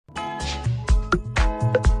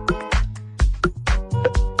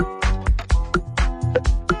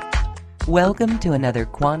Welcome to another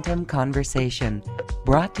Quantum Conversation,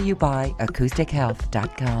 brought to you by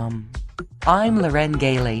AcousticHealth.com. I'm Loren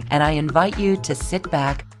Gailey, and I invite you to sit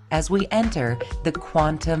back as we enter the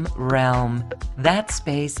quantum realm, that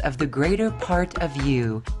space of the greater part of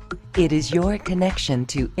you. It is your connection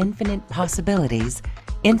to infinite possibilities,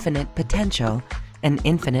 infinite potential, and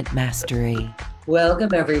infinite mastery.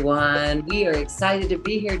 Welcome, everyone. We are excited to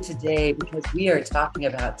be here today because we are talking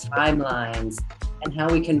about timelines and how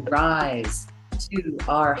we can rise to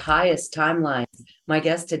our highest timelines. My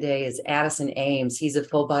guest today is Addison Ames. He's a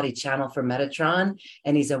full body channel for Metatron,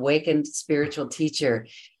 and he's an awakened spiritual teacher.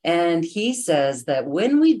 And he says that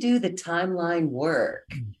when we do the timeline work,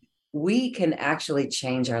 we can actually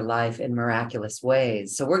change our life in miraculous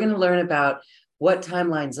ways. So we're going to learn about what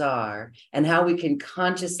timelines are and how we can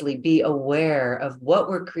consciously be aware of what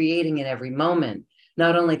we're creating in every moment.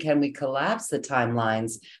 Not only can we collapse the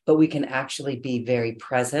timelines, but we can actually be very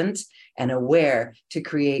present and aware to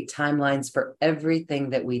create timelines for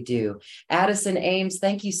everything that we do. Addison Ames,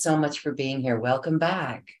 thank you so much for being here. Welcome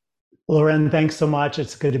back. Loren, thanks so much.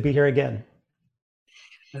 It's good to be here again.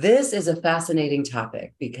 This is a fascinating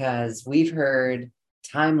topic because we've heard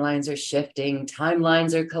timelines are shifting,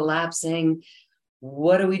 timelines are collapsing.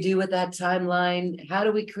 What do we do with that timeline? How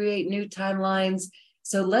do we create new timelines?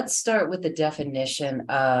 So let's start with the definition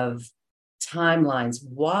of timelines.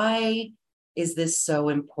 Why is this so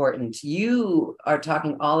important? You are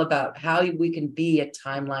talking all about how we can be a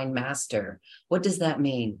timeline master. What does that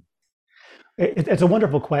mean? It's a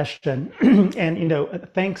wonderful question. And,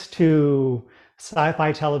 thanks to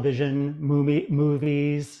sci-fi television,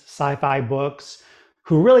 movies, sci-fi books,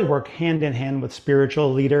 who really work hand in hand with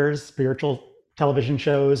spiritual leaders, spiritual television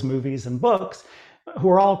shows, movies, and books, who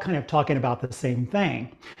are all kind of talking about the same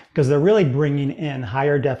thing, because they're really bringing in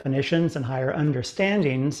higher definitions and higher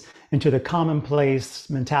understandings into the commonplace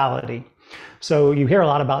mentality. So you hear a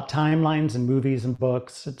lot about timelines in movies and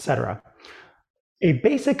books, etc. A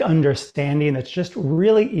basic understanding that's just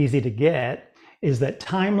really easy to get is that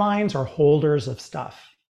timelines are holders of stuff.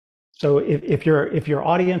 So if your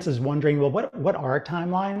audience is wondering, well, what are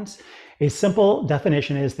timelines? A simple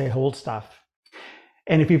definition is they hold stuff.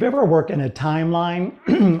 And if you've ever worked in a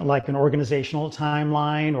timeline, like an organizational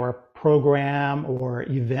timeline or a program or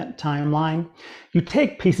event timeline, you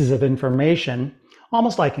take pieces of information,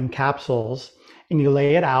 almost like in capsules, and you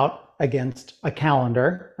lay it out against a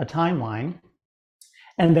calendar, a timeline.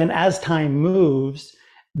 And then as time moves,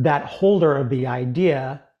 that holder of the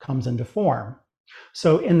idea comes into form.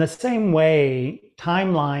 So in the same way,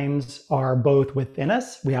 timelines are both within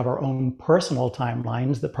us. We have our own personal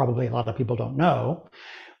timelines that probably a lot of people don't know.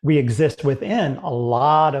 We exist within a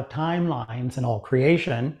lot of timelines in all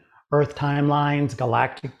creation: Earth timelines,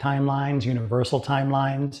 galactic timelines, universal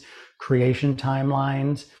timelines, creation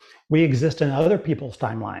timelines. We exist in other people's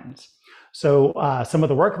timelines. So some of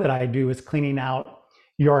the work that I do is cleaning out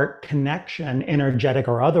your connection, energetic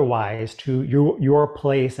or otherwise, to your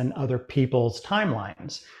place in other people's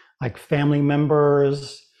timelines, like family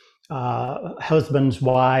members, husbands,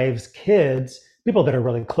 wives, kids, people that are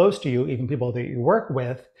really close to you, even people that you work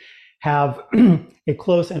with, have a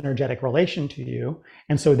close energetic relation to you.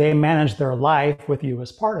 And so they manage their life with you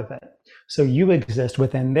as part of it. So you exist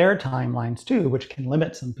within their timelines too, which can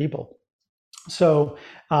limit some people. So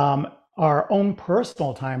our own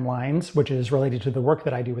personal timelines, which is related to the work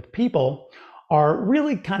that I do with people, are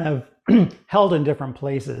really kind of held in different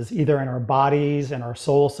places, either in our bodies, in our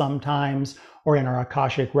soul sometimes, or in our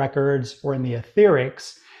Akashic records, or in the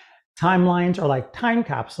etherics. Timelines are like time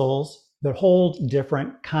capsules that hold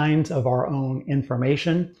different kinds of our own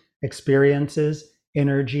information, experiences,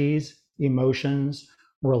 energies, emotions,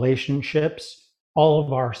 relationships. All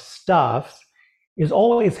of our stuff is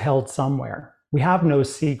always held somewhere. We have no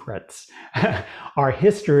secrets. Our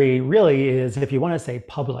history really is, if you want to say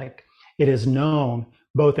public, it is known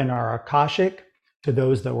both in our Akashic, to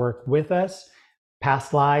those that work with us,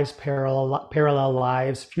 past lives, parallel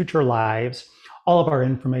lives, future lives. All of our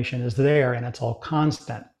information is there, and it's all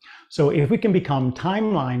constant. So if we can become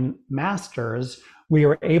timeline masters, we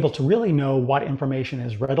are able to really know what information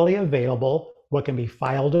is readily available, what can be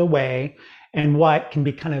filed away, and what can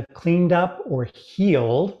be kind of cleaned up or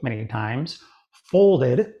healed many times,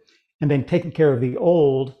 folded, and then taking care of the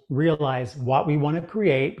old, realize what we want to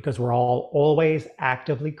create, because we're all always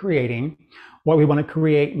actively creating what we want to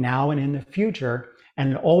create now and in the future,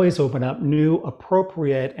 and always open up new,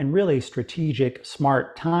 appropriate, and really strategic,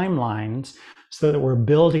 smart timelines so that we're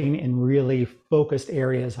building in really focused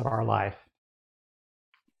areas of our life.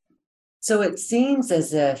 So it seems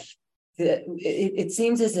as if it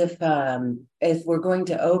seems as if we're going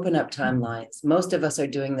to open up timelines, most of us are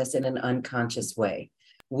doing this in an unconscious way.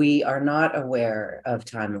 We are not aware of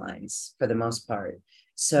timelines for the most part. Right.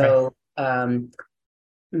 So,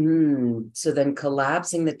 so then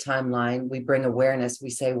collapsing the timeline, we bring awareness. We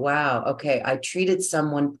say, wow, okay, I treated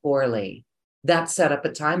someone poorly. That set up a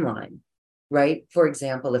timeline, right? For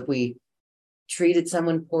example, if we treated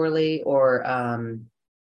someone poorly or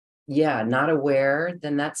yeah, not aware,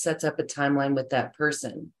 then that sets up a timeline with that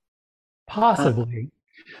person. Uh, Possibly.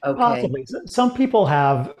 okay. Possibly. Some people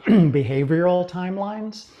have behavioral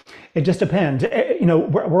timelines. It just depends. You know,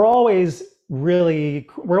 we're always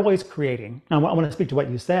we're always creating. Now, I want to speak to what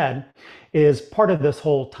you said is part of this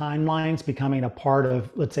whole timelines becoming a part of,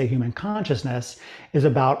 let's say, human consciousness is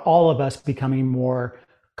about all of us becoming more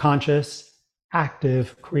conscious,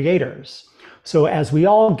 active creators. So as we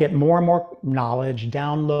all get more and more knowledge,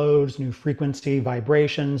 downloads, new frequency,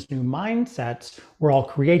 vibrations, new mindsets, we're all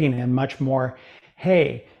creating in much more,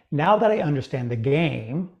 hey, now that I understand the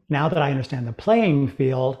game, now that I understand the playing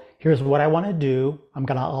field, here's what I want to do. I'm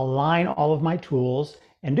going to align all of my tools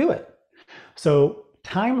and do it. So,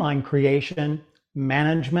 timeline creation,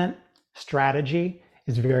 management, strategy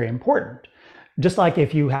is very important. Just like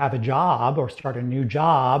if you have a job or start a new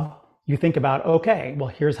job, you think about, okay, well,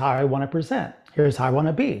 here's how I want to present. Here's how I want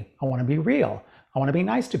to be. I want to be real. I want to be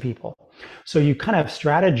nice to people. So you kind of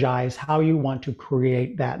strategize how you want to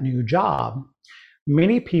create that new job.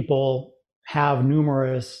 Many people have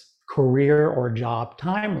numerous career or job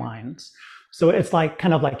timelines. So it's like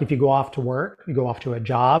kind of like if you go off to work, you go off to a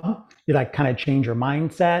job, you like kind of change your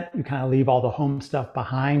mindset, you kind of leave all the home stuff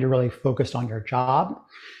behind, you're really focused on your job.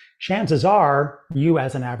 Chances are you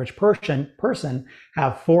as an average person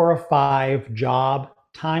have 4 or 5 job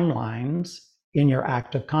timelines in your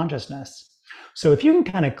active consciousness. So if you can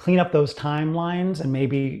kind of clean up those timelines and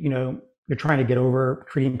maybe, you know, you're trying to get over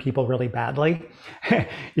treating people really badly,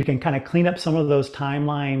 you can kind of clean up some of those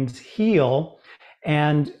timelines, heal,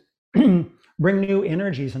 and bring new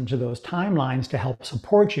energies into those timelines to help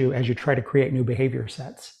support you as you try to create new behavior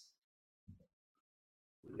sets.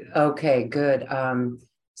 Okay, good.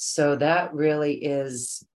 So that really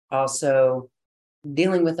is also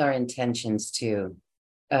dealing with our intentions too.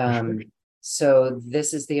 For sure. So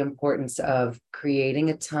this is the importance of creating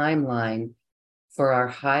a timeline for our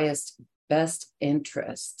highest, best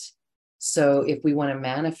interest. So if we want to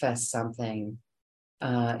manifest something,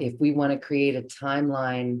 if we want to create a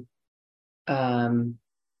timeline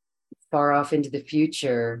far off into the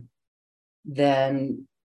future, then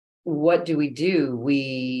what do?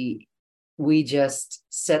 We just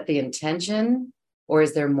set the intention, or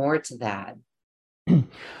is there more to that?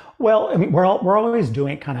 Well, I mean, we're always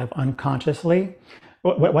doing it kind of unconsciously.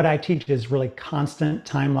 What I teach is really constant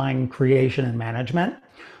timeline creation and management.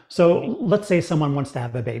 So let's say someone wants to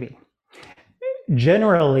have a baby.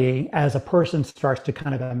 Generally, as a person starts to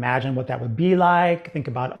kind of imagine what that would be like, think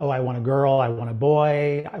about, oh, I want a girl, I want a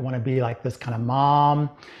boy, I want to be like this kind of mom.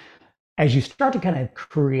 As you start to kind of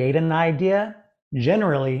create an idea,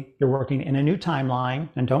 generally you're working in a new timeline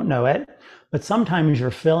and don't know it, but sometimes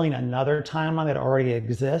you're filling another timeline that already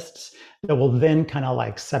exists that will then kind of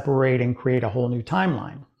like separate and create a whole new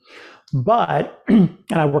timeline. But, and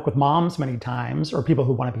I work with moms many times or people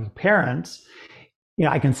who want to be parents, you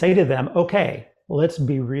know, I can say to them, okay, let's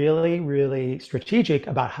be really, really strategic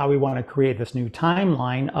about how we want to create this new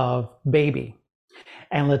timeline of baby.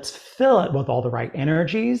 And let's fill it with all the right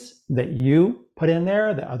energies that you put in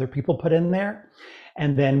there, that other people put in there.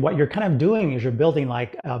 And then what you're kind of doing is you're building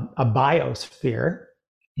like a biosphere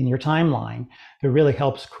in your timeline that really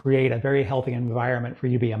helps create a very healthy environment for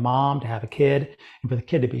you to be a mom, to have a kid, and for the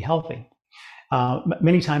kid to be healthy.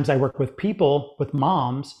 Many times I work with people, with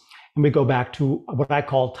moms, and we go back to what I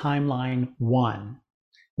call timeline 1,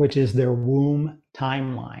 which is their womb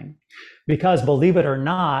timeline. Because believe it or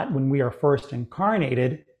not, when we are first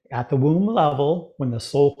incarnated at the womb level, when the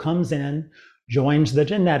soul comes in, joins the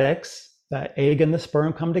genetics, the egg and the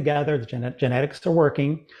sperm come together, the genetics are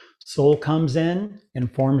working, soul comes in,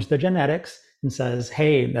 informs the genetics, and says,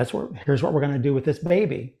 hey, here's what we're going to do with this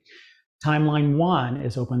baby. Timeline 1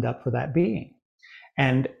 is opened up for that being.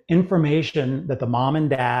 And information that the mom and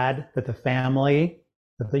dad, that the family,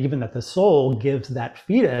 even that the soul gives that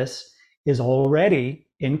fetus is already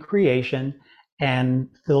in creation and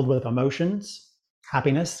filled with emotions,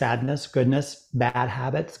 happiness, sadness, goodness, bad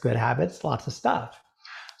habits, good habits, lots of stuff.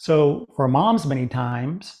 So for moms, many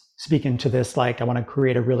times, speaking to this, like I want to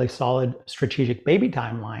create a really solid strategic baby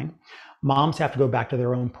timeline, moms have to go back to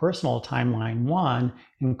their own personal timeline 1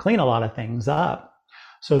 and clean a lot of things up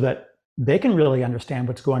so that they can really understand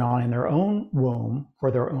what's going on in their own womb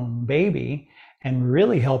for their own baby and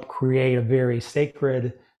really help create a very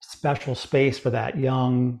sacred, special space for that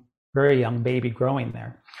young, very young baby growing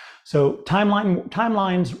there. So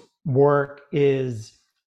timelines work is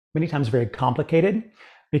many times very complicated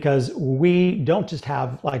because we don't just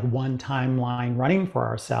have like one timeline running for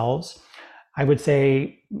ourselves. I would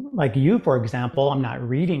say, like you, for example, I'm not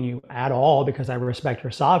reading you at all because I respect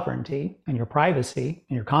your sovereignty and your privacy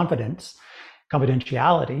and your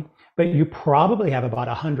confidentiality. But you probably have about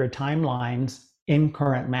 100 timelines in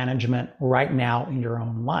current management right now in your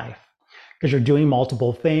own life because you're doing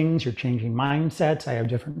multiple things, you're changing mindsets. I have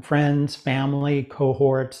different friends, family,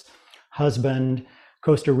 cohorts, husband,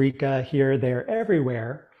 Costa Rica, here, there,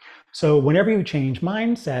 everywhere. So whenever you change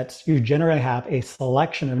mindsets, you generally have a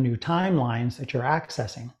selection of new timelines that you're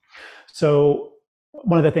accessing. So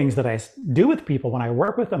one of the things that I do with people when I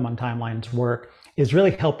work with them on timelines work is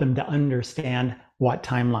really help them to understand what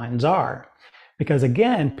timelines are. Because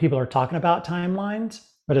again, people are talking about timelines,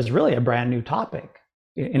 but it's really a brand new topic.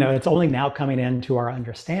 It's only now coming into our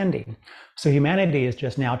understanding. So humanity is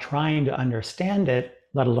just now trying to understand it,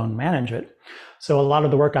 let alone manage it. So a lot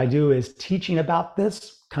of the work I do is teaching about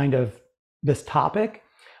this topic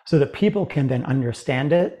so that people can then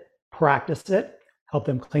understand it, practice it, help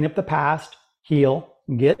them clean up the past, heal,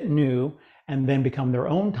 get new, and then become their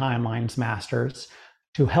own timelines masters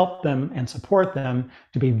to help them and support them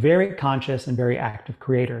to be very conscious and very active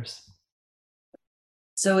creators.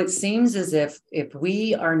 So it seems as if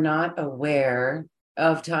we are not aware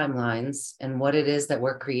of timelines and what it is that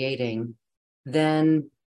we're creating, then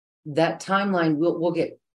that timeline we'll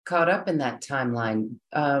get caught up in that timeline.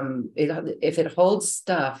 If it holds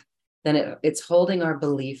stuff, then it's holding our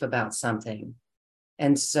belief about something.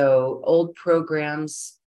 And so old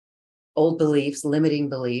programs, old beliefs, limiting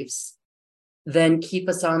beliefs, then keep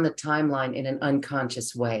us on the timeline in an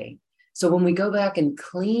unconscious way. So when we go back and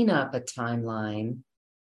clean up a timeline,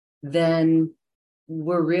 then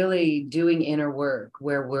we're really doing inner work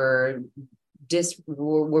where we're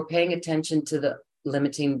paying attention to the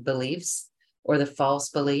limiting beliefs or the false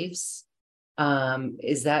beliefs. Am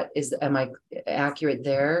I accurate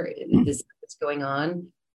there? Is what's going on?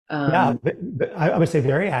 Yeah, I would say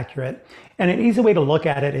very accurate. And an easy way to look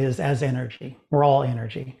at it is as energy. We're all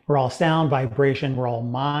energy. We're all sound, vibration. We're all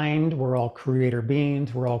mind. We're all creator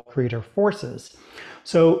beings. We're all creator forces.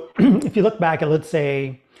 So if you look back at, let's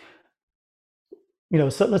say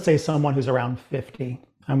someone who's around 50,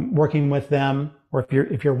 I'm working with them, or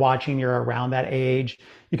if you're watching, you're around that age,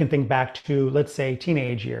 you can think back to, let's say,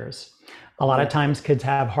 teenage years. A lot of times kids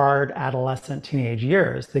have hard adolescent teenage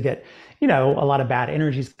years. They get, a lot of bad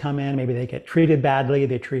energies come in. Maybe they get treated badly.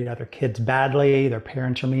 They treat other kids badly. Their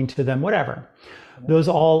parents are mean to them, whatever. Those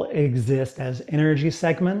all exist as energy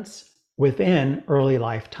segments within early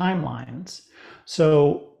life timelines.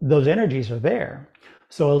 So those energies are there.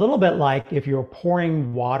 So a little bit like if you're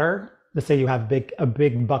pouring water, let's say you have a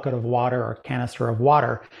big bucket of water or canister of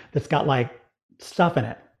water that's got like stuff in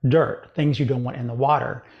it, dirt, things you don't want in the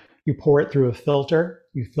water. You pour it through a filter,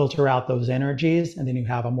 you filter out those energies, and then you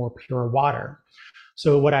have a more pure water.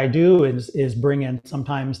 So what I do is bring in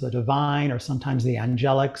sometimes the divine or sometimes the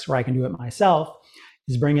angelics, or I can do it myself,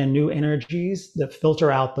 is bring in new energies that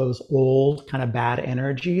filter out those old kind of bad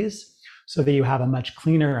energies so that you have a much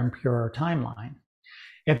cleaner and purer timeline.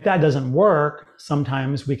 If that doesn't work,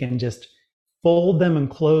 sometimes we can just fold them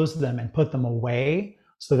and close them and put them away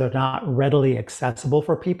so they're not readily accessible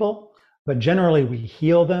for people. But generally, we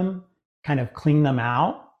heal them, kind of clean them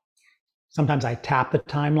out. Sometimes I tap the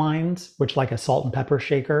timelines, which, like a salt and pepper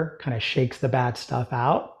shaker, kind of shakes the bad stuff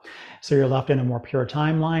out. So you're left in a more pure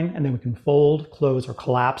timeline, and then we can fold, close, or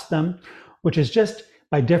collapse them, which is just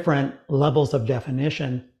by different levels of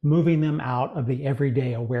definition, moving them out of the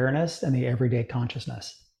everyday awareness and the everyday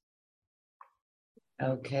consciousness.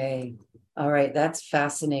 Okay. All right. That's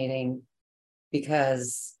fascinating,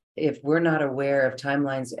 because if we're not aware of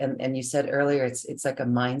timelines, and you said earlier, it's like a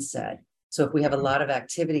mindset. So if we have a lot of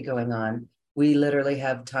activity going on, we literally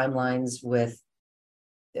have timelines with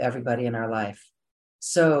everybody in our life.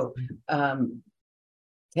 So can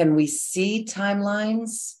we see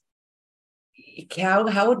timelines?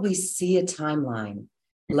 How would we see a timeline?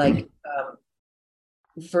 Like,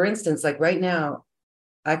 for instance, like right now,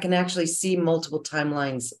 I can actually see multiple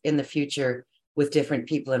timelines in the future with different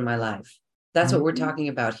people in my life. That's what we're talking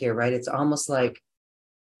about here, right? It's almost like,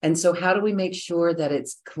 and so how do we make sure that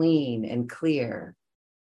it's clean and clear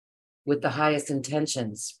with the highest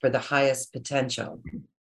intentions for the highest potential?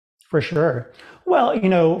 For sure. Well,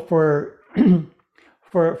 for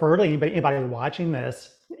really anybody watching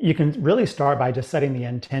this, You can really start by just setting the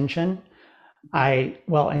intention.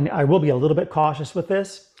 And I will be a little bit cautious with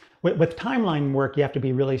this. With timeline work, you have to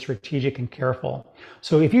be really strategic and careful.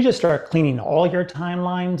 So if you just start cleaning all your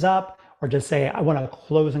timelines up, or just say, I want to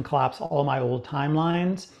close and collapse all my old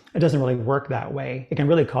timelines, it doesn't really work that way. It can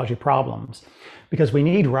really cause you problems because we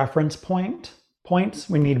need reference points.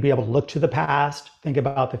 We need to be able to look to the past, think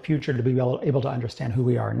about the future to be able to understand who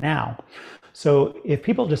we are now. So if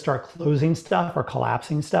people just start closing stuff or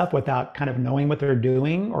collapsing stuff without kind of knowing what they're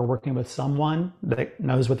doing or working with someone that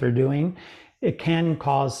knows what they're doing, it can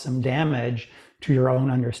cause some damage to your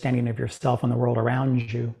own understanding of yourself and the world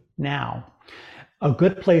around you now. A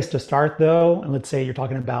good place to start, though, and let's say you're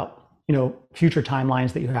talking about, future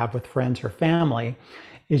timelines that you have with friends or family,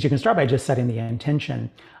 is you can start by just setting the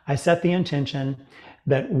intention. I set the intention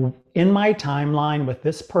that in my timeline with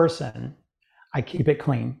this person, I keep it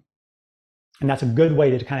clean. And that's a good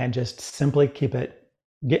way to kind of just simply keep it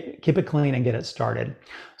clean and get it started.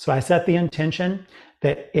 So I set the intention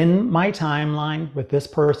that in my timeline with this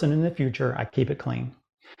person in the future, I keep it clean.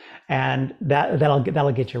 And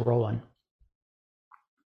that'll get you rolling.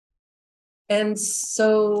 And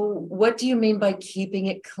so what do you mean by keeping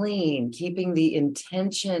it clean? Keeping the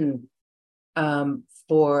intention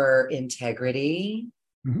for integrity,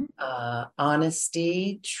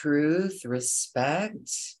 honesty, truth,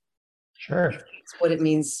 respect? Sure. That's what it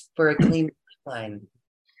means for a clean timeline,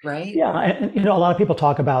 right? Yeah, and a lot of people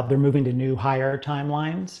talk about they're moving to new higher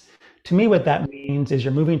timelines. To me, what that means is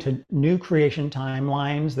you're moving to new creation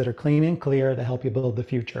timelines that are clean and clear that help you build the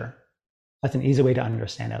future. That's an easy way to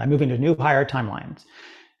understand it. I'm moving to new higher timelines.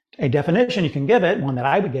 A definition you can give it, one that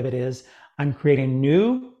I would give it is, I'm creating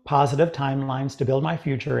new positive timelines to build my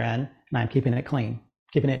future in, and I'm keeping it clean,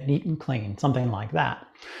 keeping it neat and clean, something like that.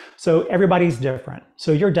 So everybody's different.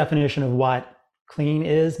 So your definition of what clean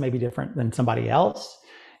is may be different than somebody else.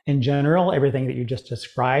 In general, everything that you just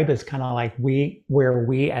described is kind of like where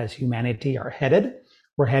we as humanity are headed.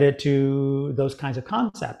 We're headed to those kinds of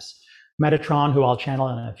concepts. Metatron, who I'll channel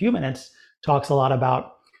in a few minutes, talks a lot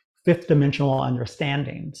about fifth dimensional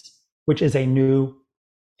understandings, which is a new,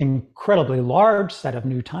 incredibly large set of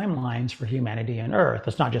new timelines for humanity and Earth.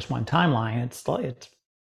 It's not just one timeline, it's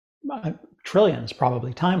trillions,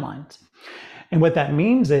 probably, timelines. And what that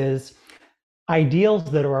means is ideals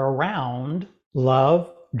that are around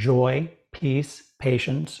love, joy, peace,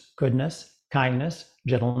 patience, goodness, kindness,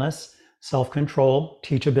 gentleness, self-control,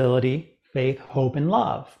 teachability, faith, hope, and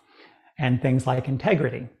love. And things like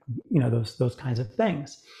integrity, those kinds of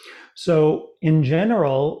things. So in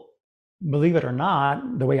general, believe it or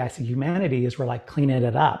not, the way I see humanity is we're like cleaning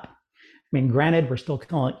it up. I mean, granted, we're still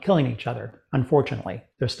killing each other, unfortunately.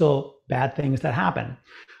 There's still bad things that happen.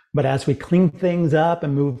 But as we clean things up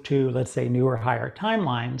and move to, let's say, newer, higher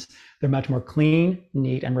timelines, they're much more clean,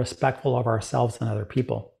 neat, and respectful of ourselves and other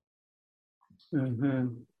people. Mm-hmm.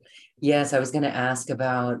 Yes, I was going to ask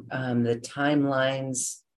about the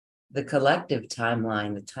timelines, the collective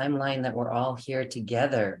timeline, the timeline that we're all here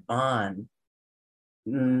together on.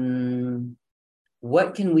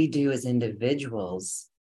 What can we do as individuals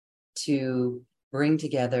to bring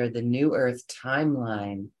together the new Earth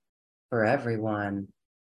timeline for everyone?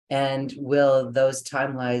 And will those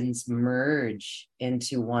timelines merge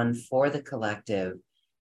into one for the collective?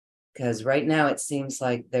 Because right now it seems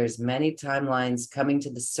like there's many timelines coming to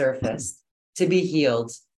the surface to be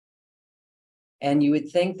healed. And you would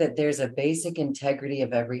think that there's a basic integrity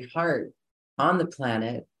of every heart on the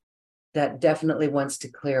planet that definitely wants to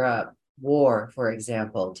clear up war, for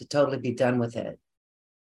example, to totally be done with it.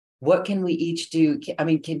 What can we each do? I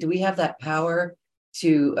mean, do we have that power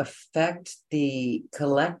to affect the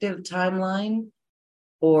collective timeline?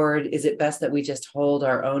 Or is it best that we just hold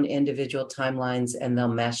our own individual timelines and they'll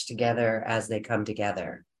mesh together as they come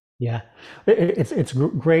together? Yeah, it's a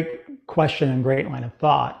great question and great line of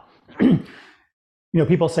thought.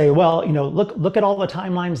 People say, well, look at all the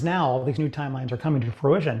timelines now. All these new timelines are coming to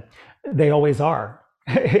fruition. They always are.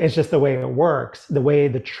 It's just the way it works, the way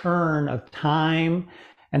the churn of time,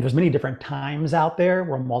 and there's many different times out there.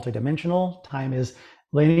 We're multidimensional. Time is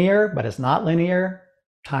linear, but it's not linear.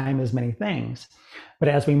 Time is many things. But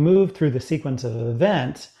as we move through the sequence of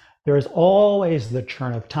events, there is always the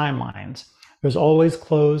churn of timelines. There's always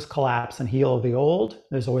close, collapse, and heal of the old.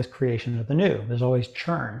 There's always creation of the new. There's always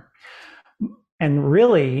churn. And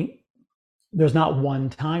really, there's not one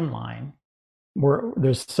timeline.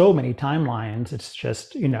 There's so many timelines, it's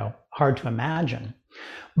just, hard to imagine.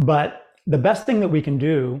 But the best thing that we can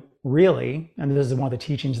do, really, and this is one of the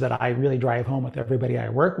teachings that I really drive home with everybody I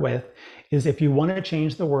work with, is if you want to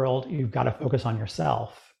change the world, you've got to focus on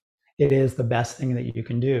yourself. It is the best thing that you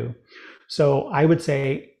can do. So I would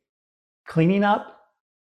say cleaning up,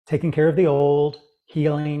 taking care of the old,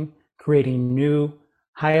 healing, creating new,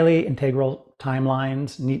 highly integral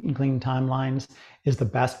timelines, neat and clean timelines is the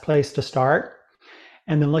best place to start.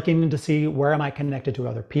 And then looking to see where am I connected to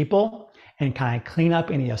other people and can I clean up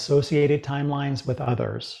any associated timelines with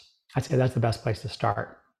others. I'd say that's the best place to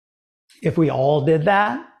start. If we all did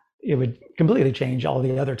that, it would completely change all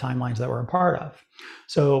the other timelines that we're a part of.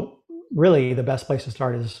 So really the best place to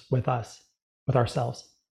start is with us, with ourselves.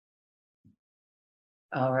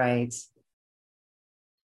 All right.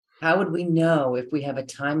 How would we know if we have a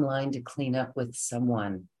timeline to clean up with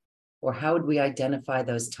someone? Or how would we identify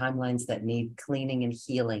those timelines that need cleaning and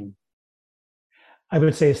healing? I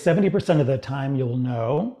would say 70% of the time you'll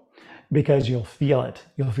know because you'll feel it.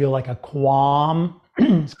 You'll feel like a qualm,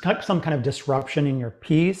 some kind of disruption in your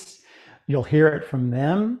peace. You'll hear it from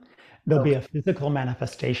them. There'll be a physical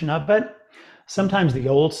manifestation of it. Sometimes the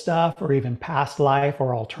old stuff or even past life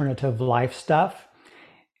or alternative life stuff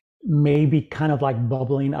may be kind of like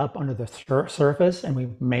bubbling up under the surface, and we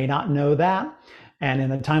may not know that. And in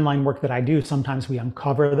the timeline work that I do, sometimes we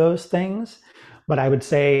uncover those things. But I would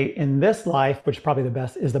say in this life, which probably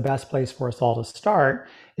the best place for us all to start,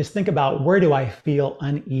 is think about where do I feel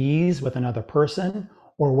unease with another person,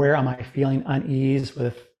 or where am I feeling unease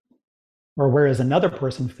with, or where is another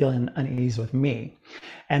person feeling unease with me?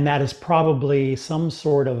 And that is probably some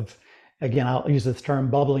sort of, again, I'll use this term,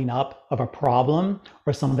 bubbling up of a problem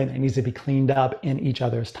or something that needs to be cleaned up in each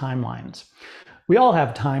other's timelines. We all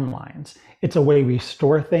have timelines. It's a way we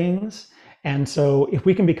store things. And so if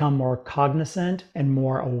we can become more cognizant and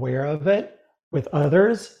more aware of it with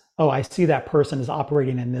others, oh, I see that person is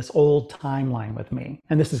operating in this old timeline with me.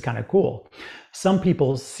 And this is kind of cool. Some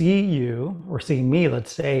people see you or see me,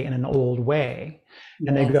 let's say, in an old way.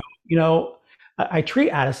 And they go, I treat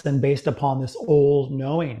Addison based upon this old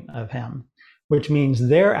knowing of him, which means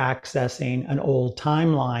they're accessing an old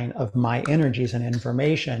timeline of my energies and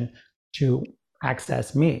information to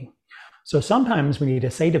access me. So sometimes we need to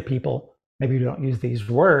say to people, maybe we don't use these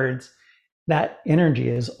words, that energy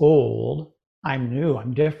is old. I'm new,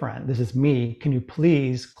 I'm different. This is me. Can you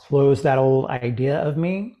please close that old idea of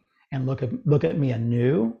me and look at me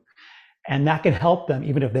anew? And that can help them,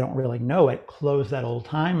 even if they don't really know it, close that old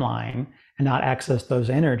timeline and not access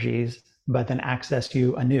those energies, but then access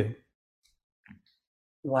you anew.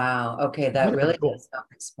 Wow. Okay. That really does help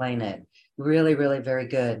explain it. Really, really very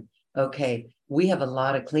good. Okay. We have a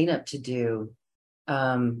lot of cleanup to do.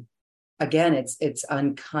 Again, it's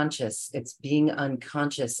unconscious. It's being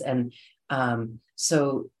unconscious. And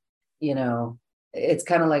so, it's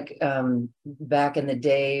kind of like back in the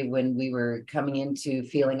day when we were coming into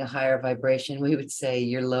feeling a higher vibration, we would say,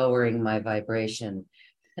 you're lowering my vibration.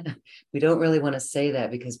 We don't really want to say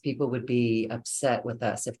that because people would be upset with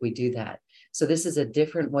us if we do that. So this is a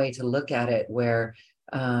different way to look at it where,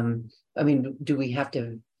 do we have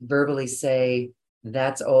to verbally say,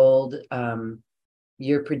 that's old,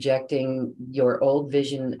 you're projecting your old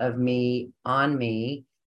vision of me on me,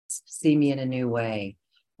 see me in a new way?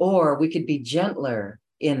 Or we could be gentler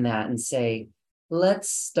in that and say, let's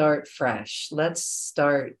start fresh. Let's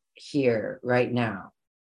start here right now.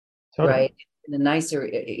 Totally. Right? In a nicer,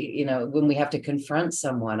 when we have to confront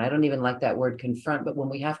someone, I don't even like that word confront, but when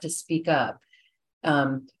we have to speak up,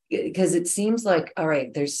 because it seems like, all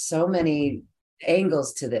right, there's so many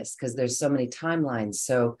angles to this because there's so many timelines.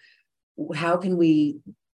 So how can we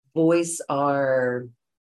voice our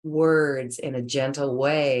words in a gentle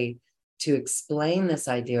way to explain this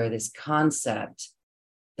idea or this concept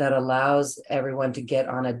that allows everyone to get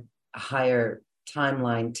on a higher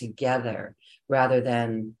timeline together rather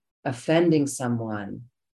than offending someone?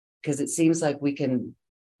 Because it seems like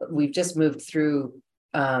we've just moved through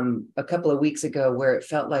a couple of weeks ago where it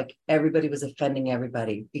felt like everybody was offending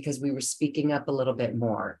everybody because we were speaking up a little bit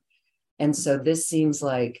more. And so this seems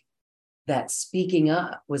like that speaking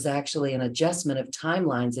up was actually an adjustment of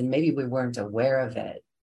timelines, and maybe we weren't aware of it.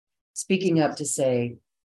 Speaking up to say,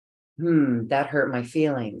 that hurt my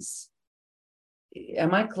feelings.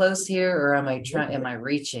 Am I close here, or am I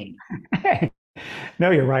reaching?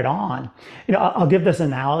 No, you're right on. I'll give this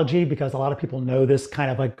analogy because a lot of people know this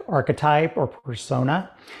kind of like archetype or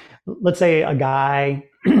persona. Let's say a guy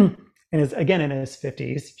in his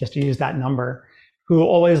 50s, just to use that number, who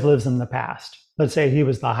always lives in the past. Let's say he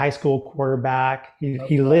was the high school quarterback.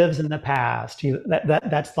 He lives in the past.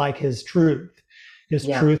 That's like his truth.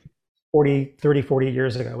 Truth 40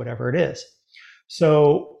 years ago, whatever it is.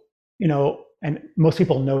 So, and most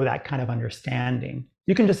people know that kind of understanding.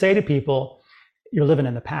 You can just say to people, you're living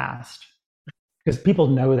in the past, because people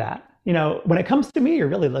know that. When it comes to me, you're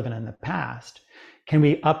really living in the past. can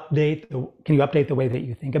you update the way that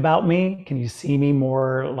you think about me? Can you see me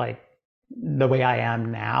more like the way I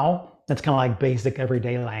am now? That's kind of like basic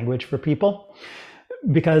everyday language for people.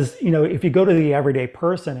 Because, if you go to the everyday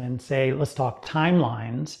person and say, let's talk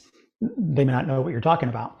timelines, they may not know what you're talking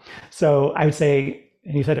about. So I would say,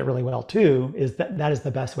 and you said it really well too, is that is the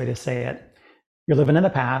best way to say it. You're living in the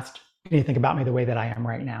past. Can you think about me the way that I am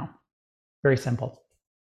right now? Very simple.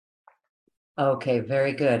 Okay,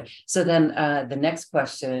 very good. So then the next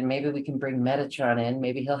question, and maybe we can bring Metatron in,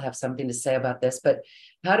 maybe he'll have something to say about this, but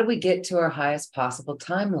how do we get to our highest possible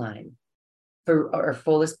timeline for our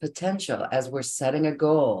fullest potential as we're setting a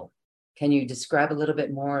goal? Can you describe a little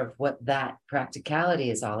bit more of what that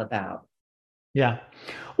practicality is all about? Yeah.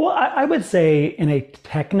 Well, I would say in a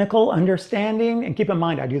technical understanding, and keep in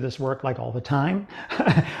mind, I do this work like all the time.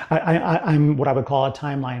 I'm what I would call a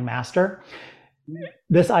timeline master.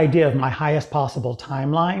 This idea of my highest possible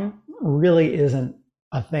timeline really isn't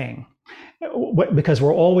a thing because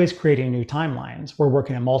we're always creating new timelines. We're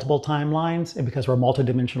working in multiple timelines, and because we're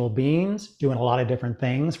multidimensional beings doing a lot of different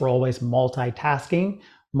things, we're always multitasking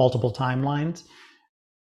multiple timelines.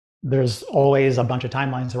 There's always a bunch of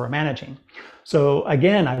timelines that we're managing. So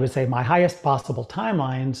again, I would say my highest possible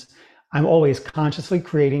timelines, I'm always consciously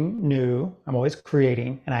creating new, I'm always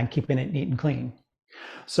creating, and I'm keeping it neat and clean.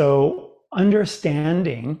 So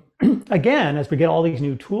understanding, again, as we get all these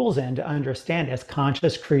new tools in to understand as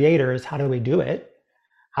conscious creators, how do we do it?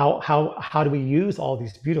 How do we use all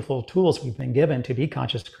these beautiful tools we've been given to be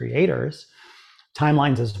conscious creators?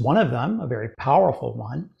 Timelines is one of them, a very powerful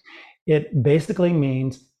one. It basically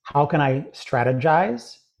means, how can I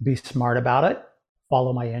strategize, be smart about it,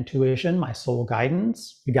 follow my intuition, my soul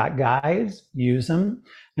guidance? You got guides, use them,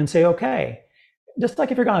 and say, okay, just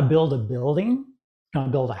like if you're going to build a building, going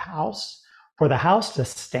to build a house, for the house to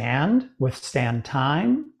stand, withstand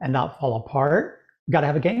time, and not fall apart, you got to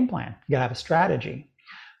have a game plan. You got to have a strategy.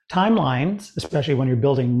 Timelines, especially when you're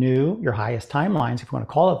building new, your highest timelines, if you want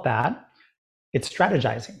to call it that, it's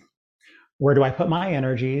strategizing. Where do I put my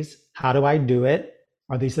energies? How do I do it?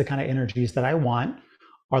 Are these the kind of energies that I want?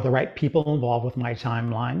 Are the right people involved with my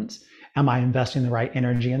timelines? Am I investing the right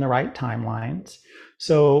energy in the right timelines?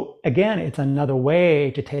 So again, it's another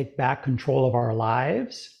way to take back control of our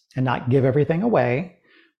lives and not give everything away,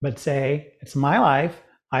 but say, it's my life,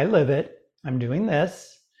 I live it, I'm doing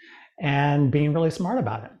this, and being really smart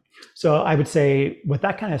about it. So I would say with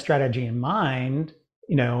that kind of strategy in mind,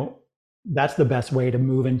 that's the best way to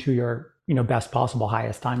move into your, best possible,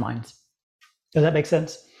 highest timelines. Does that make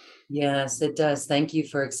sense? Yes, it does. Thank you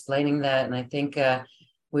for explaining that. And I think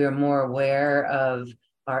we are more aware of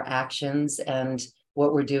our actions and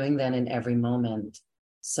what we're doing then in every moment.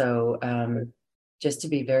 So just to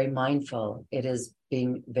be very mindful, it is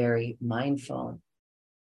being very mindful.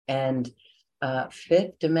 And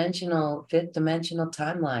fifth dimensional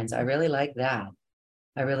timelines. I really like that.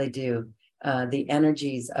 I really do. The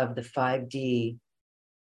energies of the 5D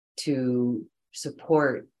to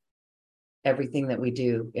support everything that we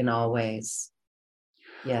do in all ways.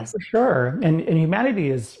 Yes. For sure. And humanity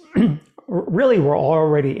is really, we're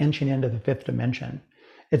already inching into the fifth dimension.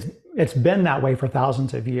 It's been that way for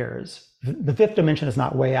thousands of years. The fifth dimension is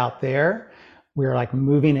not way out there. We're like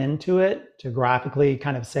moving into it to graphically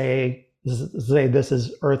kind of say this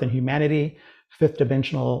is Earth and humanity, fifth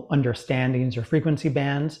dimensional understandings or frequency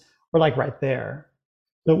bands. We're like right there.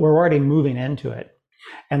 But we're already moving into it.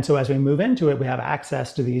 And so as we move into it, we have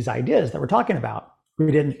access to these ideas that we're talking about. If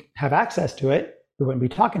we didn't have access to it, we wouldn't be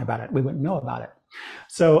talking about it. We wouldn't know about it.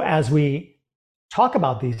 So as we talk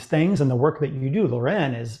about these things, and the work that you do,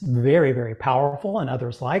 Loren, is very, very powerful, and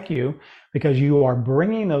others like you, because you are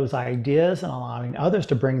bringing those ideas and allowing others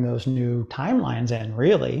to bring those new timelines in,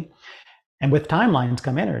 really. And with timelines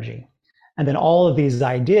come energy. And then all of these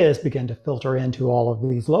ideas begin to filter into all of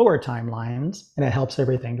these lower timelines, and it helps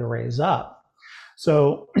everything to raise up.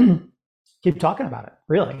 So keep talking about it,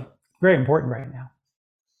 really. Very important right now.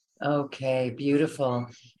 Okay, beautiful.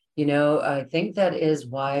 I think that is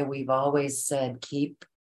why we've always said, keep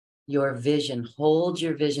your vision, hold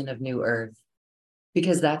your vision of New Earth,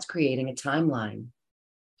 because that's creating a timeline.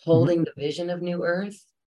 Holding the vision of New Earth,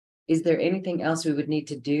 is there anything else we would need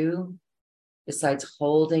to do besides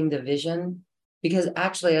holding the vision? Because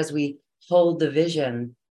actually, as we hold the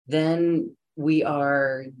vision, then we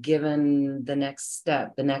are given the next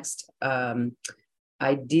step, the next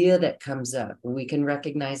idea that comes up. We can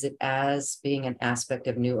recognize it as being an aspect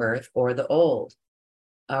of New Earth or the old.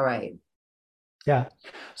 All right. Yeah.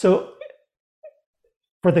 So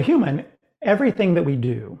for the human, everything that we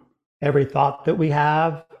do, every thought that we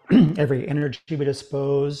have, every energy we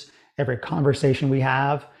dispose, every conversation we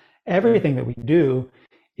have, Everything that we do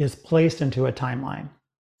is placed into a timeline.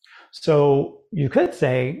 So you could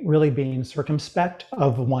say really being circumspect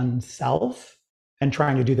of oneself and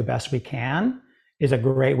trying to do the best we can is a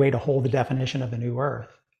great way to hold the definition of the new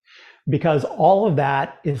earth, because all of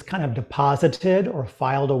that is kind of deposited or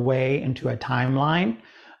filed away into a timeline.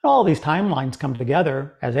 All these timelines come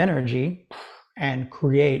together as energy and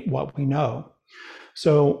create what we know.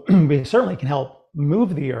 So we certainly can help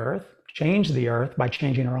move the earth, change the earth by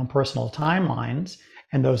changing our own personal timelines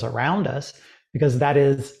and those around us, because that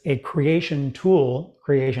is a creation tool,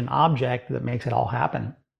 creation object that makes it all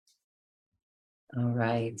happen. All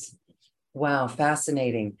right. Wow,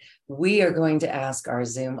 fascinating. We are going to ask our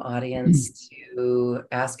Zoom audience to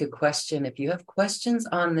ask a question. If you have questions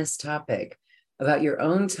on this topic about your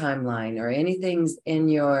own timeline or anything in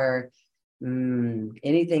your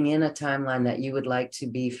anything in a timeline that you would like to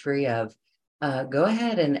be free of, go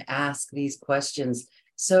ahead and ask these questions.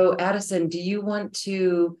 So, Addison, do you want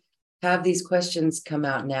to have these questions come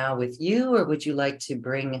out now with you, or would you like to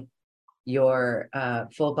bring your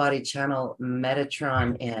full body channel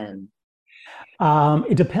Metatron in?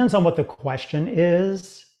 It depends on what the question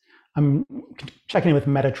is. I'm checking in with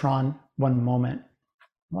Metatron one moment.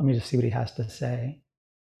 Let me just see what he has to say.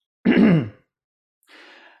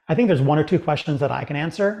 I think there's one or two questions that I can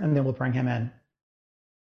answer, and then we'll bring him in.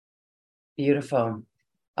 Beautiful.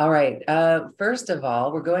 All right. First of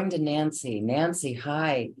all, we're going to Nancy. Nancy,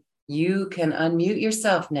 hi. You can unmute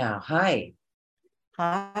yourself now. Hi.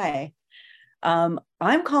 Hi. I'm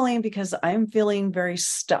calling because I'm feeling very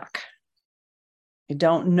stuck. I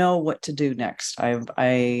don't know what to do next. I'm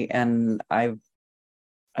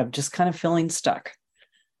just kind of feeling stuck.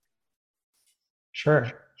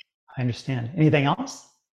 Sure, I understand. Anything else?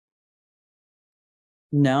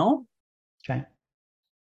 No. Okay.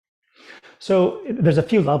 So there's a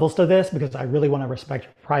few levels to this because I really want to respect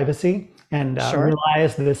your privacy and Sure.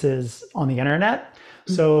 realize that this is on the internet.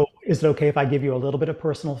 So is it okay if I give you a little bit of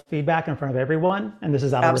personal feedback in front of everyone? And this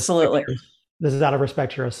is out of Absolutely. this is out of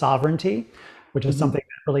respect to your sovereignty, which is something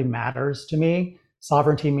that really matters to me.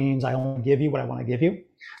 Sovereignty means I only give you what I want to give you.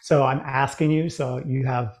 So I'm asking you, so you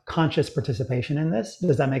have conscious participation in this.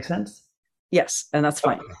 Does that make sense? Yes, and that's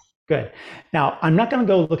fine. Okay, good. Now, I'm not going to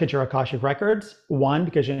go look at your Akashic records, one,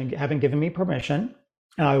 because you haven't given me permission.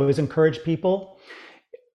 And I always encourage people,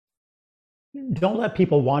 don't let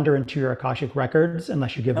people wander into your Akashic records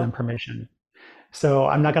unless you give them permission. So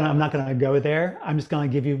I'm not gonna go there. I'm just gonna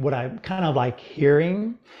give you what I'm kind of like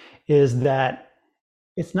hearing is that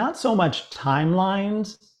it's not so much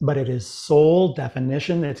timelines, but it is soul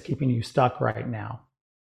definition that's keeping you stuck right now.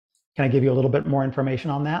 Can I give you a little bit more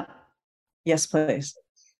information on that? Yes, please.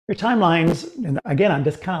 Your timelines, and again, I'm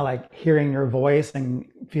just kind of like hearing your voice and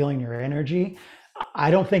feeling your energy.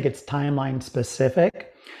 I don't think it's timeline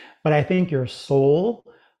specific, but I think your soul,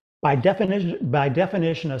 by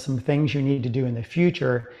definition of some things you need to do in the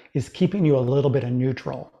future, is keeping you a little bit of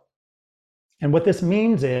neutral. And what this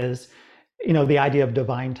means is, the idea of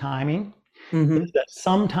divine timing is that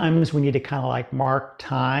sometimes we need to kind of like mark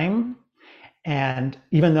time. And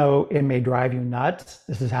even though it may drive you nuts,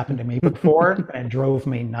 this has happened to me before, and it drove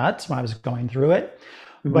me nuts when I was going through it.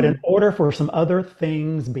 But in order for some other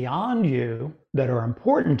things beyond you that are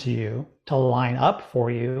important to you to line up for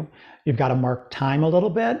you, you've got to mark time a little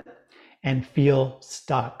bit and feel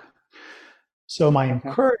stuck. So my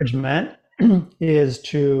encouragement is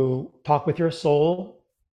to talk with your soul,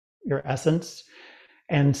 your essence,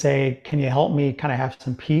 and say, can you help me kind of have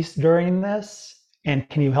some peace during this? And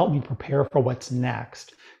can you help me prepare for what's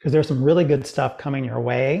next? Because there's some really good stuff coming your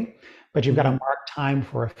way, but you've got to mark time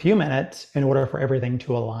for a few minutes in order for everything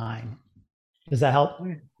to align. Does that help?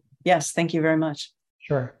 Yes, thank you very much.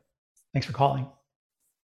 Sure. Thanks for calling.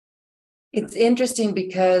 It's interesting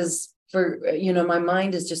because my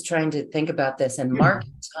mind is just trying to think about this, and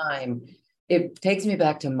marking time, it takes me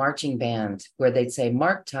back to marching band where they'd say,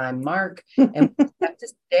 mark time, mark, and we have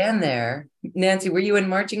to stand there. Nancy, were you in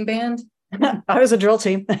marching band? I was a drill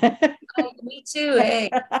team. Me too. Hey,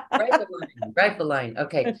 rifle line.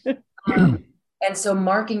 Okay. And so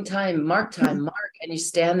marking time, mark, and you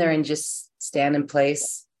stand there and just stand in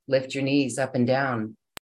place, lift your knees up and down.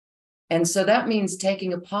 And so that means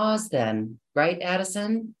taking a pause then, right,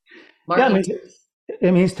 Addison?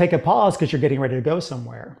 It means take a pause because you're getting ready to go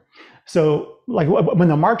somewhere. So like when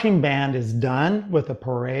the marching band is done with the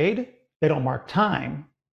parade, they don't mark time.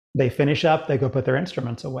 They finish up, they go put their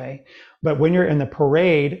instruments away. But when you're in the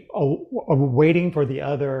parade, waiting for the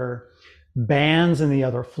other bands and the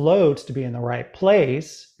other floats to be in the right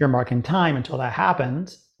place, you're marking time until that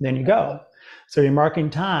happens, then you go. So you're marking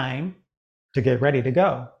time to get ready to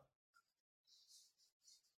go.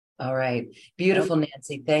 All right. Beautiful,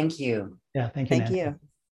 Nancy. Thank you. Yeah, thank you, Thank Nancy. you.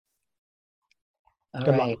 All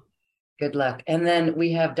Good right. luck. Good luck. And then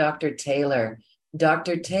we have Dr. Taylor.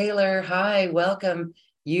 Dr. Taylor, hi, welcome.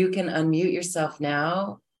 You can unmute yourself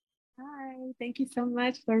now. Hi, thank you so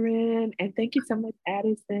much, Loren, and thank you so much,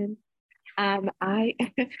 Addison. I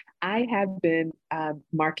I have been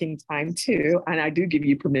marking time too, and I do give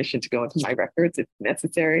you permission to go into my records if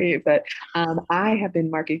necessary. But I have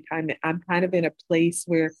been marking time. I'm kind of in a place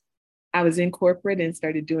where I was in corporate and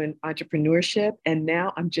started doing entrepreneurship, and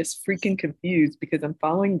now I'm just freaking confused because I'm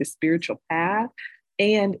following the spiritual path.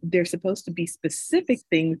 And there's supposed to be specific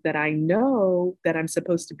things that I know that I'm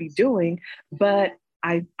supposed to be doing, but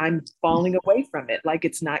I'm falling away from it. Like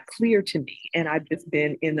it's not clear to me. And I've just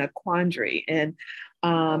been in a quandary and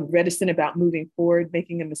reticent about moving forward,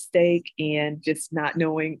 making a mistake, and just not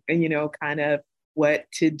knowing, kind of what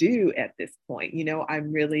to do at this point.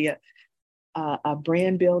 I'm really a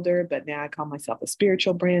brand builder, but now I call myself a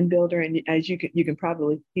spiritual brand builder. And as you can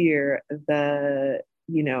probably hear the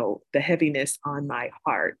heaviness on my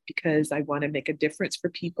heart because I want to make a difference for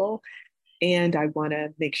people, and I want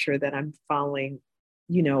to make sure that I'm following,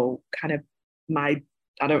 kind of my,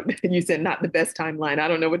 I don't, you said not the best timeline. I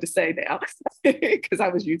don't know what to say now because I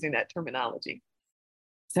was using that terminology.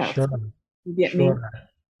 So Sure. you get me? Sure.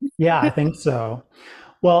 Yeah, I think so.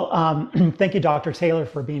 Well, thank you, Dr. Taylor,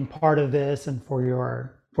 for being part of this and for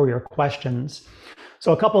your questions.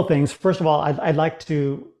 So a couple of things. First of all, I'd like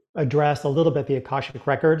to address a little bit the Akashic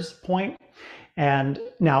Records point. And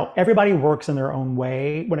now everybody works in their own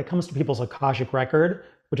way. When it comes to people's Akashic Record,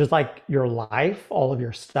 which is like your life, all of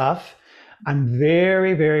your stuff, I'm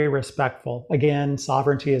very, very respectful. Again,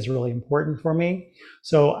 sovereignty is really important for me.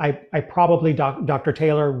 So I probably, Dr.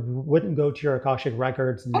 Taylor, wouldn't go to your Akashic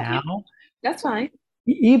Records now. Okay, that's fine.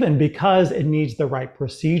 Even because it needs the right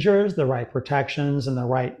procedures, the right protections, and the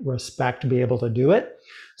right respect to be able to do it.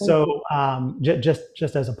 So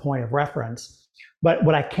just as a point of reference. But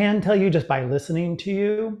what I can tell you just by listening to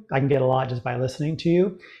you, I can get a lot just by listening to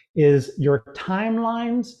you, is your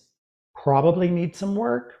timelines probably need some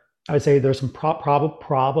work. I would say there's some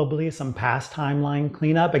probably some past timeline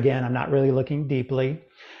cleanup. Again, I'm not really looking deeply,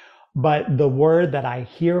 but the word that I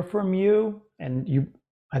hear from you, and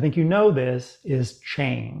I think you know this, is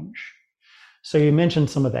change. So you mentioned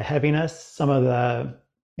some of the heaviness, some of the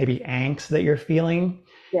maybe angst that you're feeling.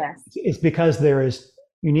 Yes. It's because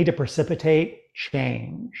you need to precipitate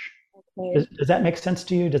change. Okay. Does that make sense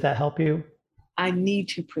to you? Does that help you? I need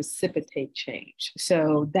to precipitate change.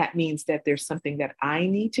 So that means that there's something that I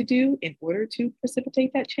need to do in order to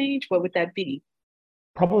precipitate that change. What would that be?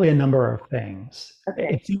 Probably a number of things. Okay.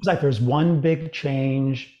 It seems like there's one big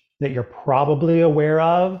change that you're probably aware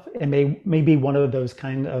of, and may be one of those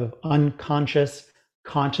kind of unconscious,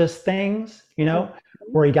 conscious things,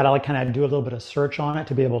 where you got to like kind of do a little bit of search on it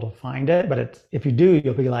to be able to find it. But if you do,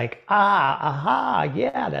 you'll be like, aha,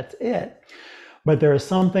 yeah, that's it. But there is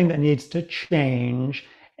something that needs to change,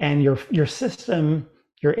 and your system,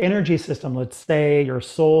 your energy system, let's say your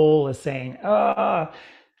soul is saying,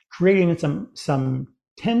 creating some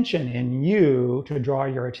tension in you to draw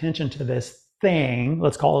your attention to this thing.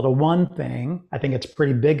 Let's call it a one thing. I think it's a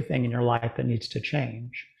pretty big thing in your life that needs to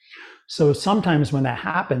change. So sometimes when that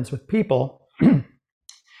happens with people,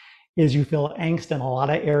 is you feel angst in a lot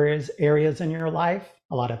of areas in your life,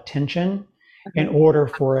 a lot of tension, in order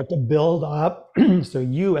for it to build up. So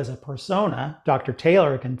you as a persona, Dr.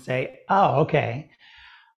 Taylor, can say, oh, okay,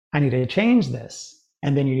 I need to change this.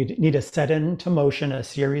 And then you need to set into motion a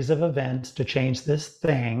series of events to change this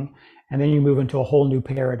thing. And then you move into a whole new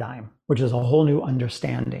paradigm, which is a whole new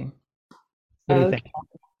understanding. What do you think?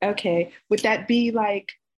 Okay. Would that be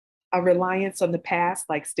like a reliance on the past,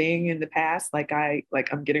 like staying in the past? Like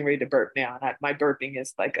I'm getting ready to burp now. And my burping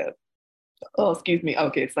is like excuse me.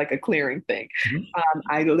 Okay. It's like a clearing thing. Mm-hmm.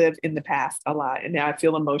 I live in the past a lot, and now I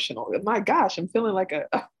feel emotional. My gosh, I'm feeling like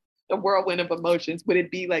a whirlwind of emotions. Would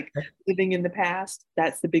it be like living in the past?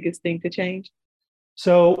 That's the biggest thing to change?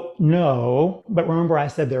 So no, but remember I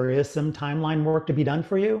said there is some timeline work to be done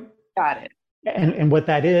for you? Got it. And what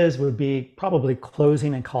that is would be probably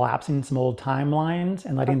closing and collapsing some old timelines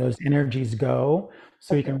and letting those energies go,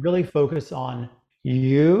 so you can really focus on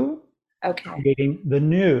you creating the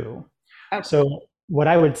new. So what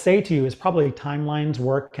I would say to you is probably timelines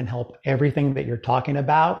work can help everything that you're talking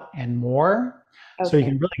about and more. So you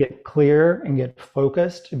can really get clear and get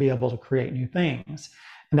focused to be able to create new things.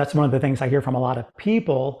 And that's one of the things I hear from a lot of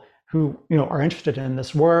people who, are interested in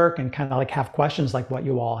this work and kind of like have questions like what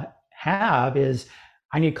you all have is,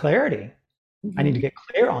 I need clarity. Mm-hmm. I need to get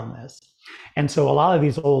clear on this. And so a lot of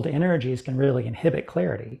these old energies can really inhibit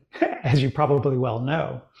clarity, as you probably well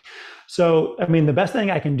know. So, I mean, the best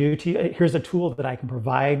thing I can do to you, here's a tool that I can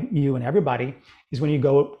provide you and everybody, is when you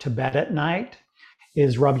go to bed at night,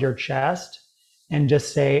 is rub your chest and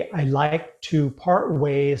just say, I like to part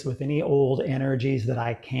ways with any old energies that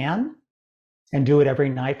I can, and do it every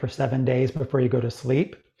night for 7 days before you go to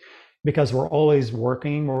sleep. Because we're always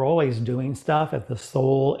working, we're always doing stuff at the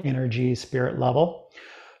soul, energy, spirit level.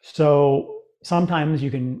 So sometimes you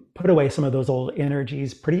can put away some of those old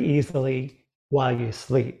energies pretty easily while you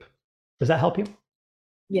sleep. Does that help you?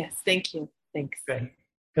 Yes, thank you. Thanks.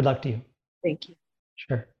 Good luck to you. Thank you.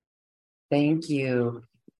 Sure. Thank you.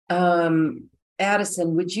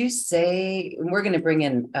 Addison, would you say, and we're going to bring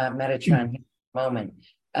in Metatron here in a moment,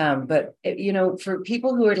 but, you know, for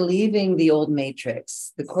people who are leaving the old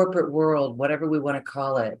matrix, the corporate world, whatever we want to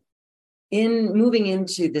call it, in moving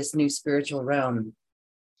into this new spiritual realm,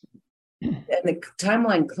 and the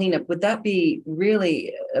timeline cleanup, would that be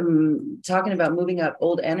really talking about moving out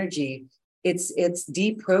old energy? It's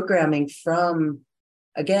deprogramming from,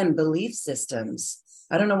 again, belief systems.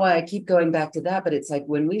 I don't know why I keep going back to that, but it's like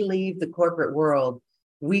when we leave the corporate world,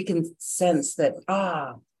 we can sense that,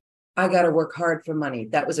 I got to work hard for money.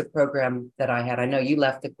 That was a program that I had. I know you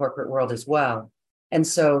left the corporate world as well. And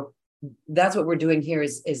so that's what we're doing here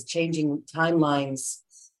is changing timelines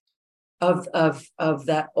of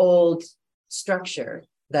that old structure,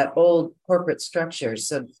 that old corporate structure.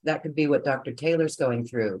 So that could be what Dr. Taylor's going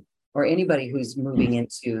through, or anybody who's moving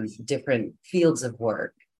into different fields of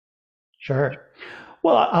work. Sure.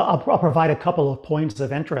 Well, I'll provide a couple of points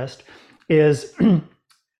of interest. Is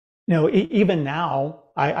even now,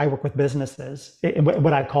 I work with businesses,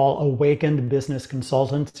 what I call awakened business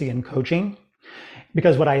consultancy and coaching,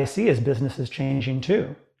 because what I see is businesses changing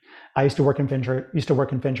too. I used to work in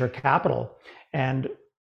venture capital, and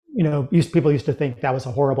people used to think that was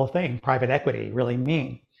a horrible thing, private equity, really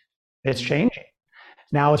mean. It's changing.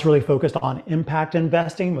 Now it's really focused on impact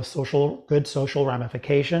investing with good social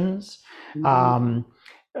ramifications,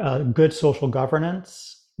 good social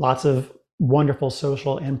governance, lots of wonderful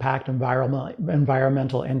social impact,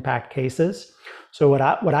 environmental impact cases. So what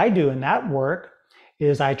I do in that work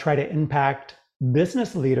is I try to impact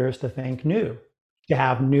business leaders to think new, to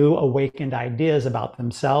have new awakened ideas about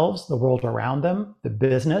themselves, the world around them, the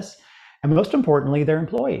business, and most importantly, their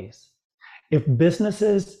employees. If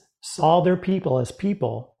businesses saw their people as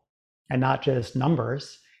people and not just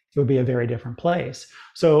numbers, it would be a very different place.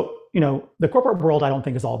 So, the corporate world, I don't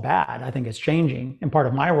think is all bad. I think it's changing. And part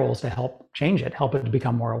of my role is to help change it, help it to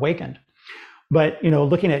become more awakened. But,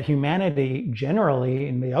 looking at humanity generally,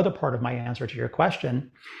 and the other part of my answer to your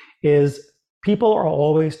question is people are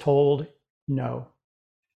always told, no,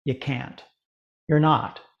 you can't. You're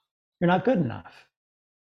not good enough.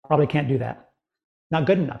 Probably can't do that. Not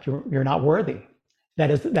good enough. You're not worthy. That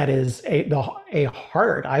is a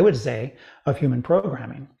heart, I would say, of human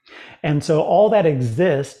programming. And so all that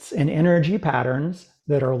exists in energy patterns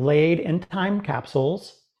that are laid in time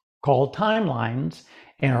capsules called timelines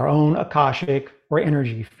in our own Akashic or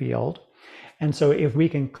energy field. And so if we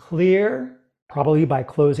can clear, probably by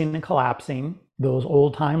closing and collapsing, those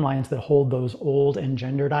old timelines that hold those old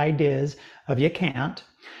engendered ideas of you can't,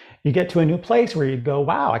 you get to a new place where you go,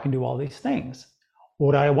 wow, I can do all these things.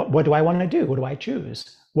 What do I want to do? What do I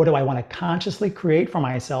choose? What do I want to consciously create for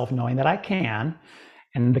myself, knowing that I can,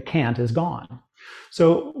 and the can't is gone.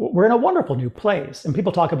 So we're in a wonderful new place. And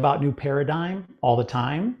people talk about new paradigm all the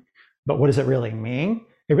time, but what does it really mean?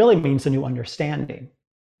 It really means a new understanding.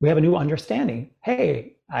 We have a new understanding.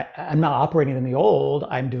 Hey, I'm not operating in the old,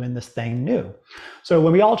 I'm doing this thing new. So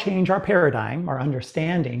when we all change our paradigm, our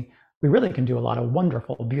understanding, we really can do a lot of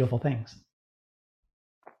wonderful, beautiful things.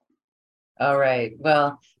 All right.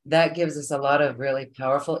 Well, that gives us a lot of really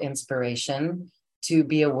powerful inspiration to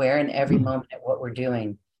be aware in every moment of what we're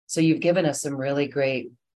doing. So you've given us some really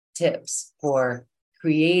great tips for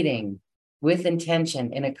creating with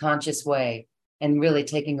intention in a conscious way, and really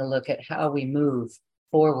taking a look at how we move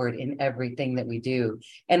forward in everything that we do.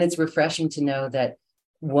 And it's refreshing to know that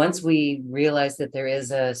once we realize that there is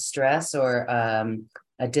a stress or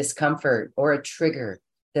a discomfort or a trigger,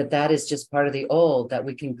 that is just part of the old that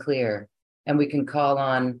we can clear. And we can call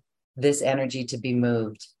on this energy to be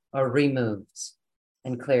moved or removed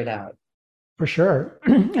and cleared out. For sure.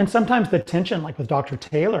 And sometimes the tension, like with Dr.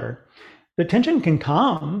 Taylor, the tension can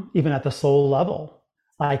come even at the soul level,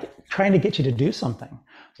 like trying to get you to do something.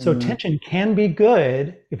 So tension can be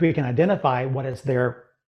good if we can identify what is their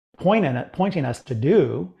pointing us to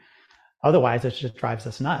do. Otherwise, it just drives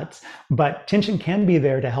us nuts. But tension can be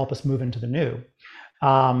there to help us move into the new.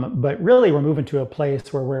 But really, we're moving to a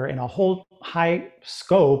place where we're in a whole high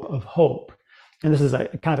scope of hope. and this is a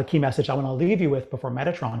kind of a key message I want to leave you with before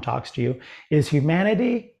Metatron talks to you, is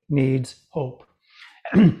humanity needs hope.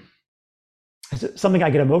 It's something I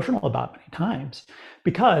get emotional about many times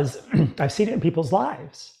because I've seen it in people's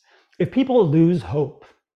lives. If people lose hope,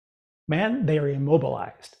 man, they are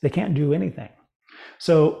immobilized. They can't do anything.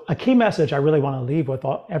 So a key message I really want to leave with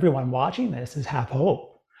everyone watching this is have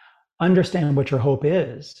hope. Understand what your hope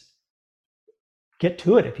is. Get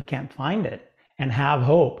to it if you can't find it, and have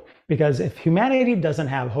hope. Because if humanity doesn't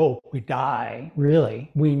have hope, we die, really.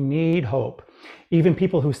 We need hope. Even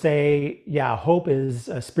people who say, yeah, hope is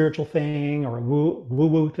a spiritual thing or a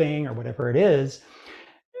woo-woo thing or whatever it is,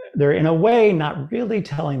 they're in a way not really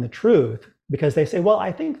telling the truth, because they say, well,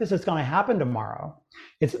 I think this is going to happen tomorrow.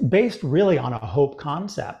 It's based really on a hope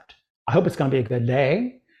concept. I hope it's going to be a good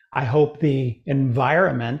day. I hope the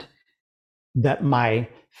environment that my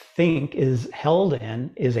think is held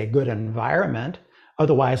in is a good environment.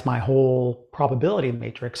 Otherwise, my whole probability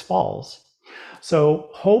matrix falls. So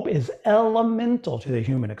hope is elemental to the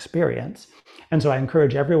human experience. And so I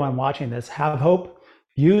encourage everyone watching this, have hope,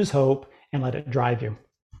 use hope, and let it drive you.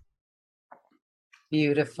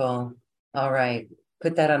 Beautiful. All right.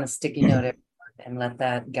 Put that on a sticky note everyone, and let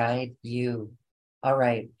that guide you. All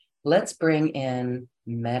right. Let's bring in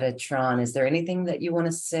Metatron. Is there anything that you want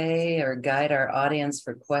to say or guide our audience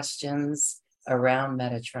for questions around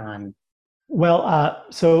Metatron? Well,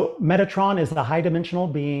 so Metatron is a high dimensional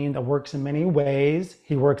being that works in many ways.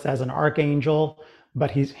 He works as an archangel,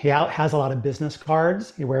 but he has a lot of business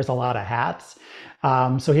cards. He wears a lot of hats.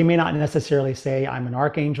 So he may not necessarily say, I'm an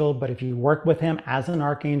archangel, but if you work with him as an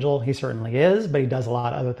archangel, he certainly is, but he does a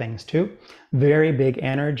lot of other things too. Very big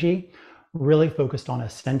energy, really focused on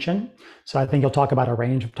ascension. So I think he'll talk about a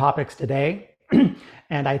range of topics today.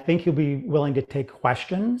 And I think he'll be willing to take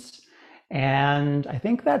questions. And I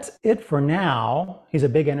think that's it for now. He's a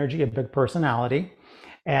big energy, a big personality.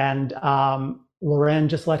 And Loren,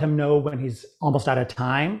 just let him know when he's almost out of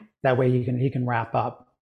time. That way he can wrap up.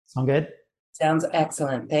 Sound good? Sounds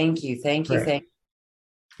excellent. Thank you. Thank you. Great. Thank you.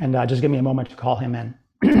 And just give me a moment to call him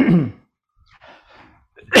in.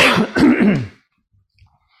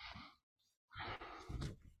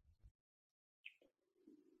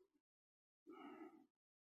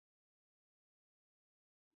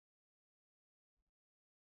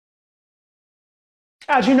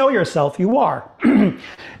 As you know yourself, you are.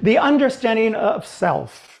 The understanding of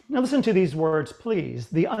self. Now listen to these words, please.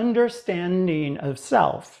 The understanding of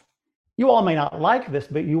self. You all may not like this,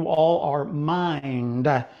 but you all are mind.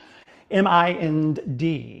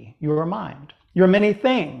 M-I-N-D. You are mind. You're many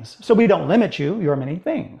things. So we don't limit you. You're many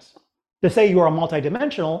things. To say you are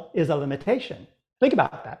multidimensional is a limitation. Think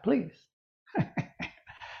about that, please.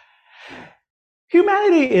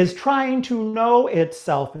 Humanity is trying to know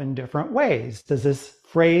itself in different ways. Does this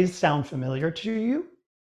phrase sound familiar to you?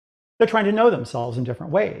 They're trying to know themselves in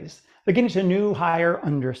different ways. They're getting to new, higher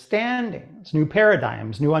understandings, new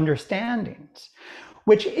paradigms, new understandings,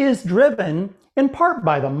 which is driven in part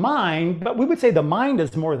by the mind, but we would say the mind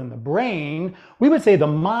is more than the brain. We would say the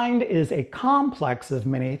mind is a complex of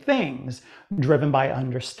many things driven by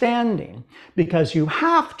understanding, because you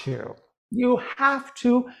have to,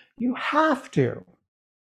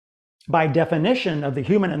 by definition of the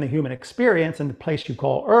human and the human experience and the place you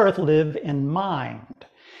call Earth, live in mind.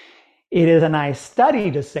 It is a nice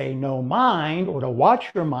study to say no mind, or to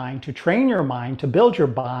watch your mind, to train your mind, to build your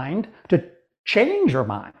mind, to change your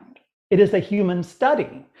mind. It is a human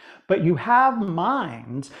study, but you have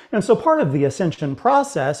minds. And so part of the ascension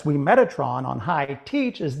process, we Metatron on high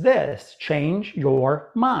teach, is this: change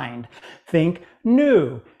your mind. Think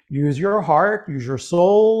new. Use your heart, use your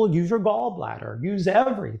soul, use your gallbladder, use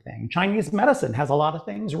everything. Chinese medicine has a lot of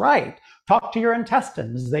things right. Talk to your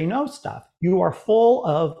intestines, they know stuff. You are full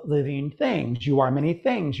of living things. You are many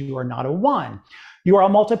things. You are not a one. You are a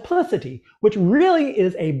multiplicity, which really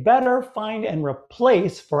is a better find and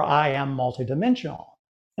replace for I am multidimensional.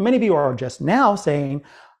 And many of you are just now saying,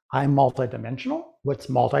 I'm multidimensional. What's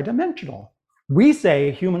multidimensional? We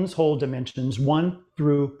say humans hold dimensions 1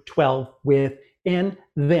 through 12 within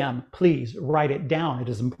them. Please write it down. It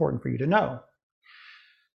is important for you to know.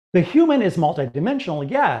 The human is multidimensional,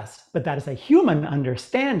 yes, but that is a human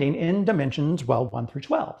understanding in dimensions, 1 through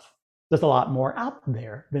 12. There's a lot more out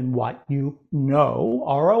there than what you know,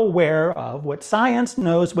 are aware of, what science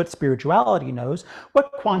knows, what spirituality knows,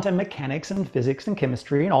 what quantum mechanics and physics and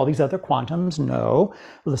chemistry and all these other quantums know.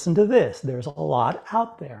 Listen to this. There's a lot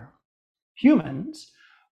out there. Humans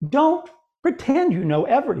don't pretend you know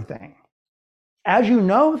everything. As you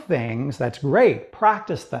know things, that's great.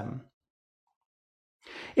 Practice them.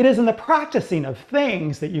 It is in the practicing of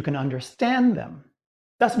things that you can understand them.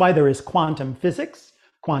 That's why there is quantum physics,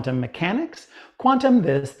 quantum mechanics, quantum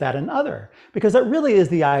this, that, and other, because it really is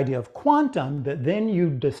the idea of quantum that then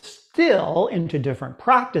you distill into different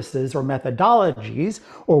practices or methodologies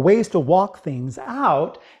or ways to walk things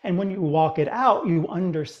out. And when you walk it out, you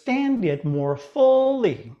understand it more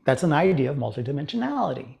fully. That's an idea of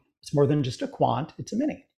multidimensionality. It's more than just a quant, it's a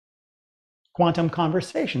many. Quantum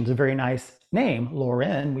conversations, a very nice name,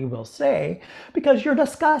 Lauren, we will say, because you're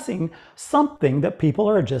discussing something that people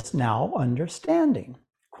are just now understanding.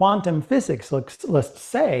 Quantum physics, let's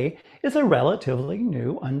say, is a relatively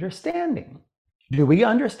new understanding. Do we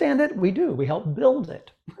understand it? We do. We help build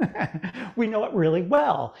it. We know it really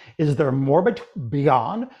well. Is there more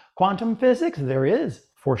beyond quantum physics? There is,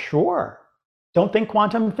 for sure. Don't think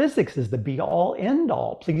quantum physics is the be-all,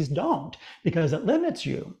 end-all. Please don't, because it limits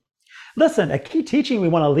you. Listen, a key teaching we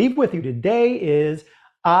want to leave with you today is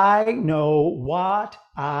I know what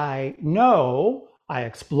I know. I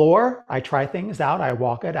explore, I try things out, I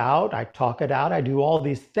walk it out, I talk it out, I do all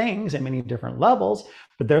these things at many different levels,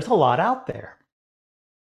 but there's a lot out there.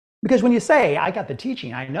 Because when you say, I got the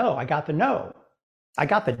teaching, I know, I got the know, I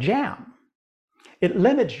got the jam, it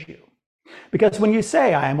limits you. Because when you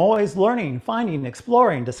say, I am always learning, finding,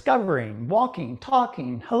 exploring, discovering, walking,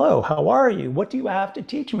 talking, hello, how are you? What do you have to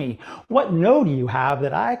teach me? What know do you have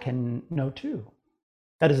that I can know too?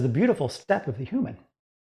 That is the beautiful step of the human.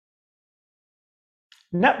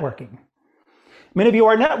 Networking. Many of you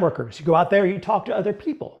are networkers. You go out there, you talk to other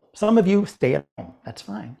people. Some of you stay at home. That's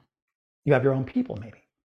fine. You have your own people maybe.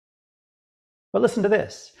 But listen to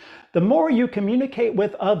this. The more you communicate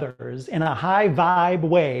with others in a high vibe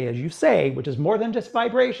way, as you say, which is more than just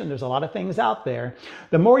vibration, there's a lot of things out there.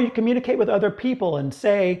 The more you communicate with other people and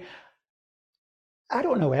say, I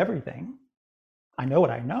don't know everything. I know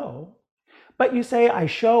what I know. But you say, I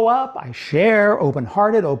show up, I share,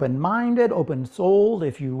 open-hearted, open-minded, open-souled,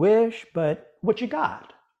 if you wish, but what you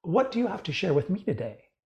got? What do you have to share with me today?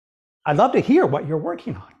 I'd love to hear what you're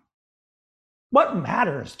working on. What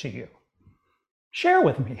matters to you? Share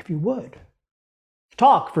with me if you would.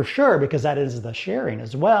 Talk for sure, because that is the sharing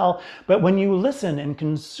as well. But when you listen and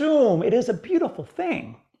consume, it is a beautiful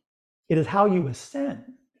thing. It is how you ascend.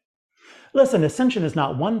 Listen, ascension is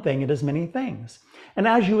not one thing, it is many things. And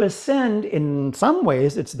as you ascend, in some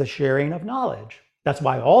ways, it's the sharing of knowledge. That's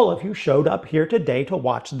why all of you showed up here today to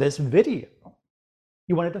watch this video.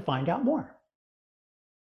 You wanted to find out more.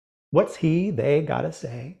 What's they gotta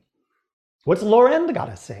say? What's Lauren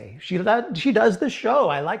gotta say? She does the show.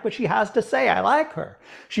 I like what she has to say. I like her.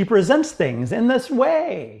 She presents things in this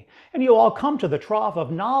way. And you all come to the trough of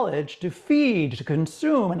knowledge to feed, to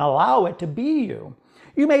consume, and allow it to be you.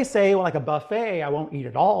 You may say, well, like a buffet, I won't eat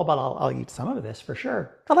it all, but I'll eat some of this for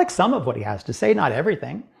sure. I like some of what he has to say, not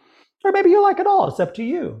everything. Or maybe you like it all, it's up to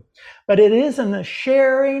you. But it is in the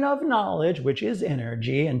sharing of knowledge, which is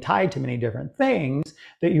energy and tied to many different things,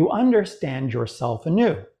 that you understand yourself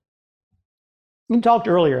anew. We talked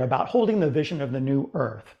earlier about holding the vision of the new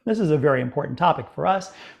earth. This is a very important topic for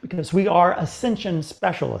us because we are ascension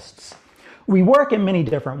specialists. We work in many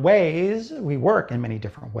different ways.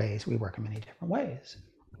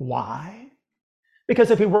 Why?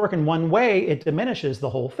 Because if we work in one way, it diminishes the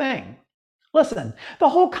whole thing. Listen, the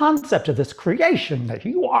whole concept of this creation that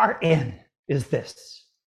you are in is this.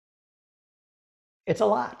 It's a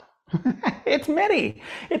lot. It's many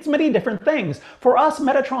different things. For us,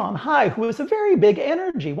 Metatron High, who is a very big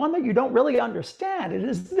energy, one that you don't really understand, it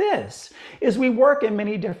is this, is we work in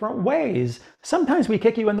many different ways. Sometimes we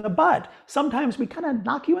kick you in the butt. Sometimes we kind of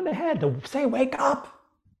knock you in the head to say, wake up.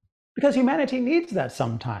 Because humanity needs that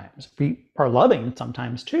sometimes. We are loving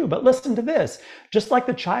sometimes too, but listen to this. Just like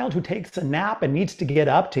the child who takes a nap and needs to get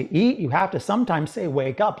up to eat, you have to sometimes say,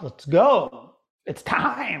 wake up, let's go. It's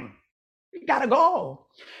time. You gotta go.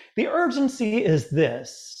 The urgency is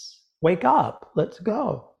this. Wake up, let's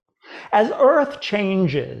go. As Earth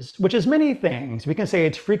changes, which is many things, we can say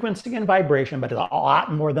it's frequency and vibration, but it's a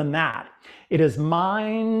lot more than that. It is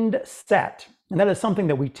mindset, and that is something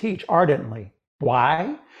that we teach ardently.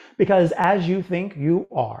 Why? Because as you think, you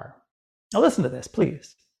are. Now listen to this,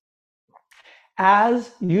 please.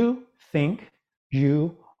 As you think,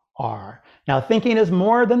 you are. Now, thinking is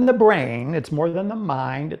more than the brain, it's more than the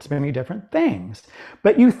mind, it's many different things.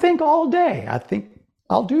 But you think all day, I think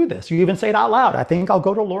I'll do this. You even say it out loud. I think I'll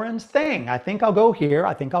go to Lauren's thing. I think I'll go here.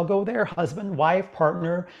 I think I'll go there. Husband, wife,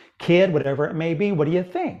 partner, kid, whatever it may be. What do you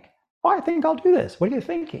think? Oh, I think I'll do this. What are you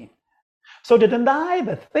thinking? So to deny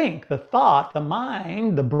the think, the thought, the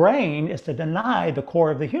mind, the brain is to deny the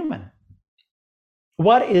core of the human.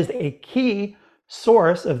 What is a key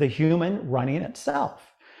source of the human running itself?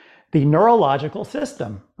 The neurological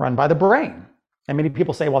system run by the brain. And many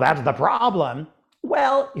people say, well, that's the problem.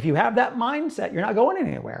 Well, if you have that mindset, you're not going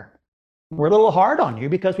anywhere. We're a little hard on you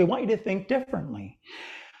because we want you to think differently.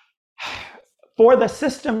 For the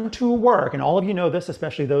system to work, and all of you know this,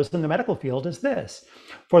 especially those in the medical field, is this.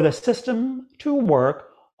 For the system to work,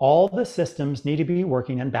 all the systems need to be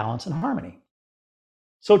working in balance and harmony.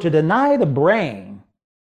 So to deny the brain,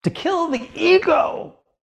 to kill the ego,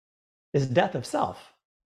 is death of self.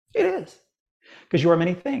 It is, because you are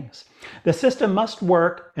many things. The system must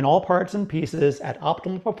work in all parts and pieces at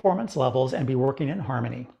optimal performance levels and be working in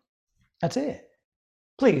harmony. That's it.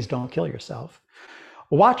 Please don't kill yourself.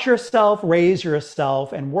 Watch yourself, raise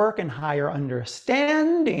yourself, and work in higher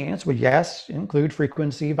understandings, which, yes, include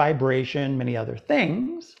frequency, vibration, many other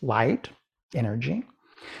things, light, energy.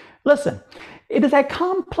 Listen, it is a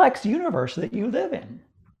complex universe that you live in.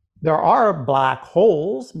 There are black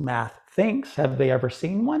holes, math thinks. Have they ever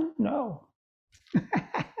seen one? No.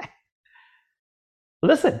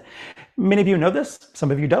 Listen, many of you know this, some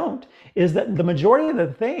of you don't, is that the majority of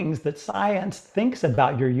the things that science thinks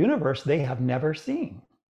about your universe, they have never seen.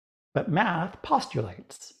 But math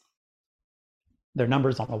postulates. They're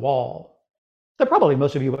numbers on the wall. That probably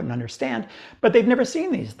most of you wouldn't understand, but they've never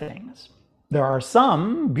seen these things. There are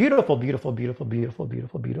some beautiful, beautiful, beautiful, beautiful,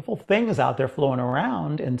 beautiful, beautiful things out there flowing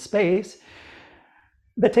around in space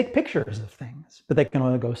that take pictures of things, but they can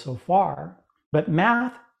only go so far. But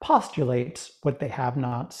math postulates what they have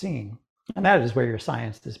not seen. And that is where your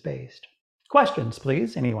science is based. Questions,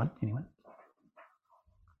 please. Anyone?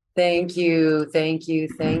 Thank you. Thank you.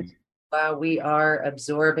 Thank you. Wow, we are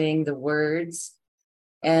absorbing the words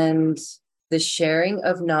and the sharing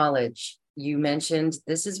of knowledge. You mentioned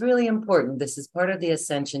this is really important. This is part of the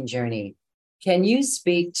ascension journey. Can you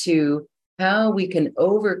speak to how we can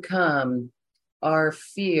overcome our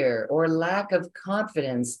fear or lack of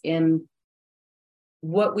confidence in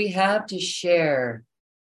what we have to share?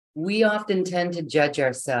 We often tend to judge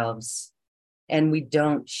ourselves and we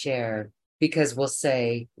don't share because we'll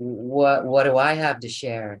say, what do I have to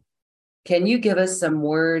share? Can you give us some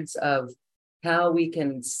words of how we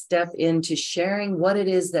can step into sharing what it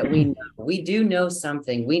is that we know? We do know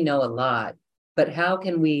something, we know a lot, but how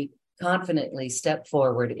can we confidently step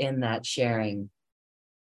forward in that sharing?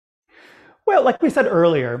 Well, like we said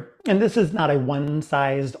earlier, and this is not a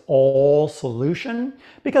one-size-all solution,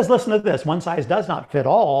 because listen to this, one size does not fit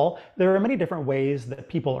all. There are many different ways that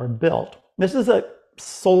people are built. This is a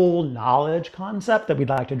soul knowledge concept that we'd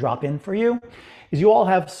like to drop in for you, is you all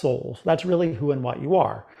have souls. That's really who and what you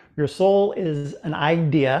are. Your soul is an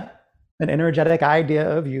idea, an energetic idea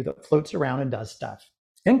of you that floats around and does stuff.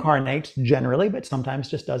 Incarnates generally, but sometimes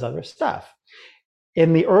just does other stuff.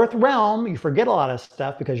 In the earth realm, you forget a lot of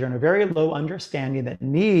stuff because you're in a very low understanding that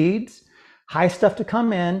needs high stuff to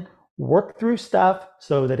come in, work through stuff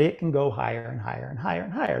so that it can go higher and higher and higher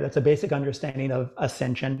and higher. That's a basic understanding of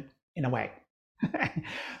ascension in a way.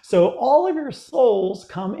 So all of your souls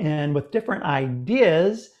come in with different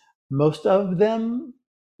ideas, most of them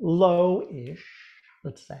low-ish,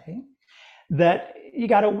 let's say, that you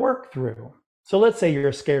got to work through. So let's say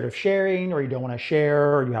you're scared of sharing, or you don't want to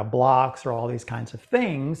share, or you have blocks, or all these kinds of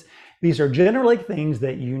things. These are generally things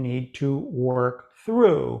that you need to work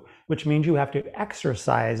through, which means you have to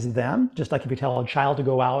exercise them. Just like if you tell a child to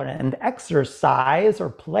go out and exercise or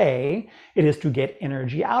play, it is to get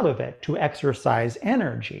energy out of it, to exercise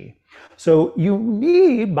energy. So you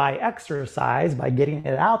need, by exercise, by getting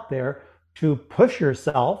it out there, to push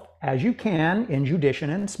yourself as you can in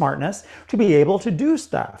judition and smartness to be able to do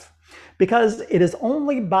stuff. Because it is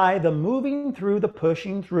only by the moving through, the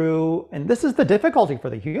pushing through, and this is the difficulty for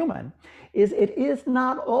the human, is it is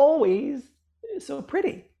not always so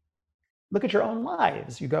pretty. Look at your own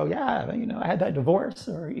lives. You go, yeah, I had that divorce,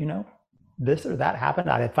 or, this or that happened.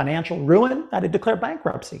 I had financial ruin. I had to declare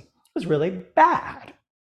bankruptcy. It was really bad.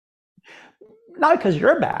 Not because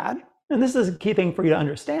you're bad. And this is a key thing for you to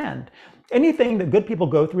understand. Anything that good people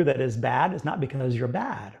go through that is bad is not because you're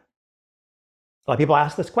bad. A lot of people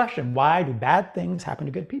ask this question, why do bad things happen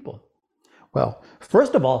to good people? Well,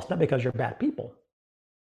 first of all, it's not because you're bad people.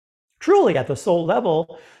 Truly, at the soul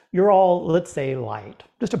level, you're all, let's say, light,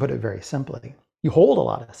 just to put it very simply. You hold a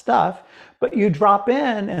lot of stuff, but you drop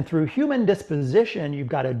in, and through human disposition, you've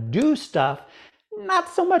got to do stuff, not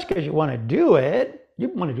so much because you want to do it. You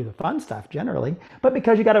want to do the fun stuff generally, but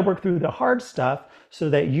because you got to work through the hard stuff so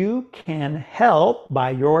that you can help by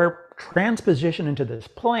your transposition into this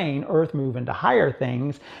plane, earth move into higher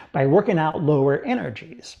things by working out lower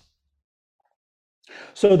energies.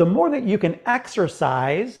 So the more that you can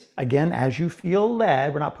exercise, again, as you feel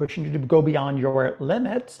led, we're not pushing you to go beyond your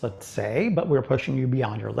limits, let's say, but we're pushing you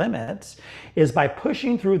beyond your limits, is by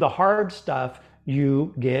pushing through the hard stuff,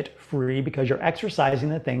 you get free because you're exercising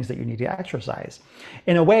the things that you need to exercise.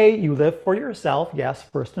 In a way, you live for yourself. Yes,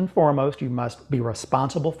 first and foremost, you must be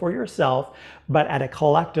responsible for yourself, but at a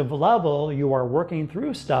collective level, you are working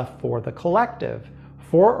through stuff for the collective,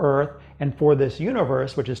 for Earth, and for this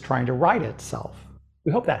universe, which is trying to right itself.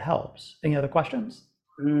 We hope that helps. Any other questions?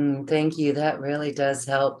 Thank you. That really does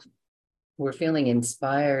help. We're feeling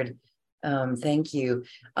inspired. Thank you.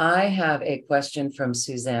 I have a question from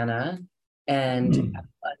Susanna, and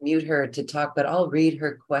unmute her to talk, but I'll read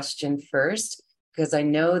her question first because I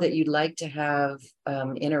know that you'd like to have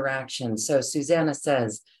interaction. So Susanna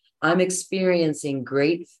says, I'm experiencing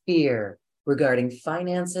great fear regarding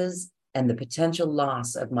finances and the potential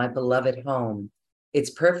loss of my beloved home. It's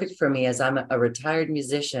perfect for me as I'm a retired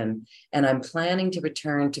musician and I'm planning to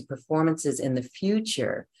return to performances in the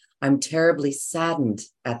future. I'm terribly saddened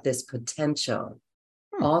at this potential.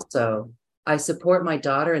 Also, I support my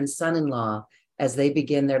daughter and son-in-law as they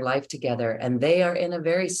begin their life together, and they are in a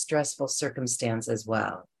very stressful circumstance as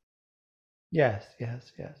well. Yes.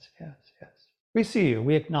 We see you,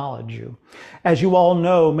 we acknowledge you. As you all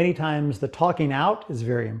know, many times the talking out is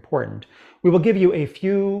very important. We will give you a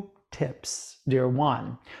few tips, dear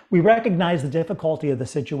one. We recognize the difficulty of the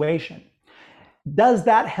situation. Does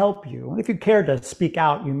that help you? And if you care to speak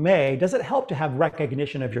out, you may. Does it help to have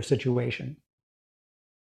recognition of your situation?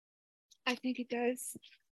 I think it does.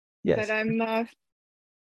 Yes. But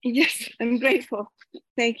yes, I'm grateful.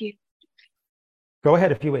 Thank you. Go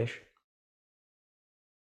ahead if you wish.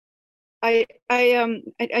 I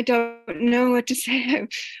don't know what to say.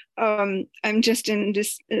 I'm just in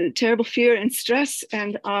this terrible fear and stress,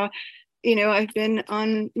 and I've been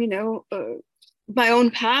on my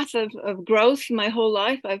own path of growth my whole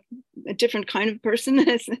life. I'm a different kind of person,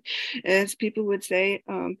 as people would say.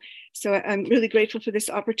 So I'm really grateful for this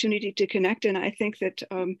opportunity to connect, and I think that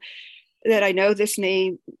that I know this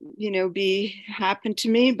may be happen to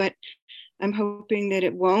me, but I'm hoping that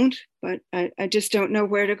it won't. But I just don't know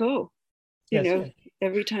where to go. Yes.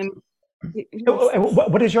 Every time.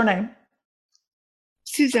 What is your name?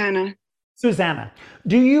 Susanna. Susanna.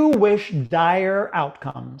 Do you wish dire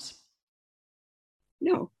outcomes?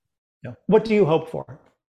 No. What do you hope for?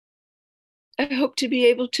 I hope to be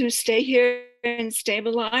able to stay here and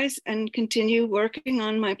stabilize and continue working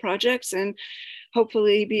on my projects, and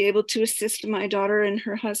hopefully be able to assist my daughter and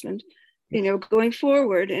her husband, going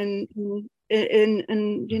forward, and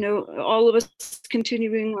all of us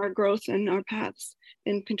continuing our growth and our paths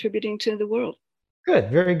and contributing to the world.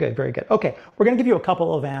 Good, very good, very good. Okay, we're going to give you a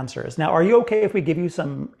couple of answers. Now, are you okay if we give you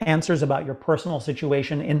some answers about your personal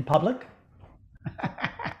situation in public?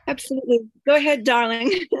 Absolutely. Go ahead,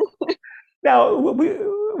 darling. Now,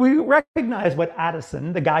 we recognize what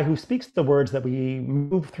Addison, the guy who speaks the words that we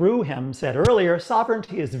move through him, said earlier.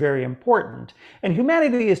 Sovereignty is very important, and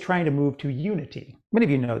humanity is trying to move to unity. Many of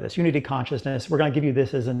you know this, unity consciousness. We're going to give you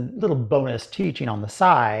this as a little bonus teaching on the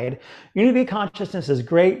side. Unity consciousness is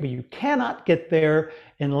great, but you cannot get there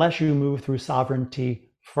unless you move through sovereignty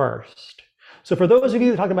first. So for those of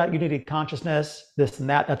you that talk about unity consciousness, this and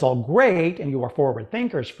that, that's all great, and you are forward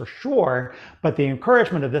thinkers for sure, but the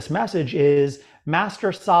encouragement of this message is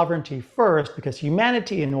master sovereignty first, because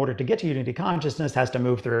humanity, in order to get to unity consciousness, has to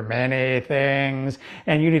move through many things,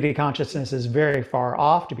 and unity consciousness is very far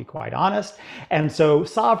off, to be quite honest. And so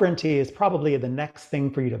sovereignty is probably the next thing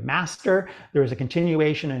for you to master. There is a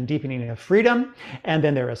continuation and deepening of freedom, and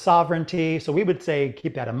then there is sovereignty. So we would say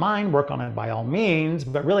keep that in mind, work on it by all means,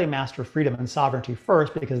 but really master freedom and sovereignty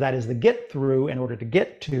first, because that is the get through in order to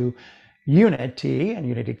get to unity and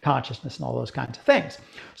unity consciousness and all those kinds of things.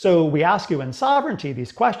 So we ask you in sovereignty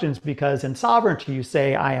these questions because in sovereignty you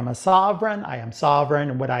say, I am a sovereign, I am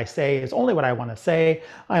sovereign, and what I say is only what I want to say.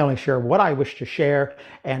 I only share what I wish to share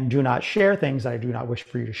and do not share things that I do not wish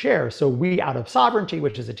for you to share. So we, out of sovereignty,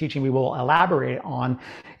 which is a teaching we will elaborate on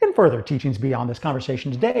in further teachings beyond this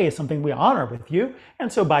conversation today, is something we honor with you.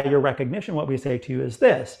 And so by your recognition, what we say to you is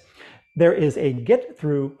this: there is a get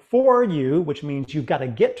through for you, which means you've got to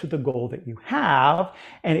get to the goal that you have.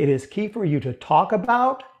 And it is key for you to talk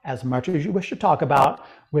about as much as you wish to talk about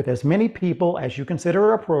with as many people as you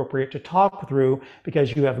consider appropriate to talk through,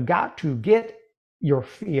 because you have got to get your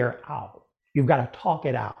fear out. You've got to talk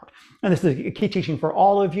it out. And this is a key teaching for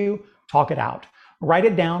all of you. Talk it out. Write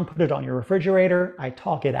it down, put it on your refrigerator. I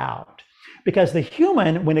talk it out. Because the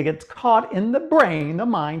human, when it gets caught in the brain, the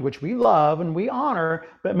mind, which we love and we honor,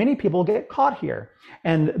 but many people get caught here.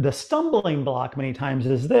 And the stumbling block many times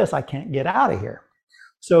is this: I can't get out of here.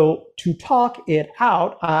 So to talk it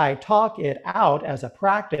out, I talk it out as a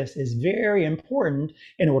practice is very important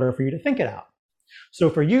in order for you to think it out. So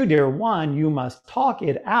for you, dear one, you must talk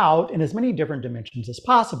it out in as many different dimensions as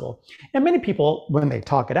possible. And many people, when they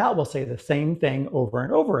talk it out, will say the same thing over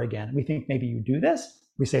and over again. We think maybe you do this.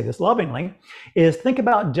 We say this lovingly, is think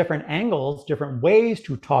about different angles, different ways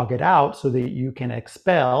to talk it out so that you can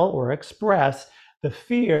expel or express the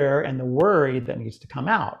fear and the worry that needs to come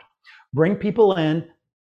out. Bring people in.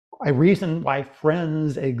 A reason why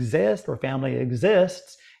friends exist or family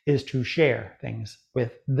exists is to share things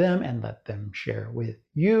with them and let them share with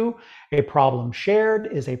you. A problem shared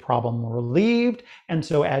is a problem relieved. And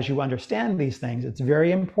so as you understand these things, it's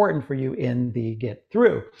very important for you in the get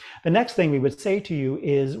through. The next thing we would say to you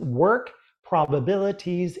is work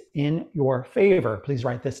probabilities in your favor. Please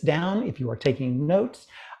write this down if you are taking notes.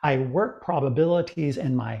 I work probabilities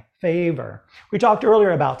in my favor. We talked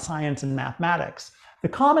earlier about science and mathematics. The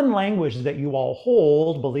common language that you all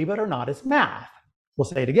hold, believe it or not, is math. We'll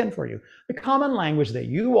say it again for you. The common language that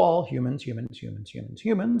you all, humans,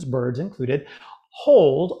 birds included,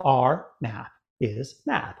 hold are math is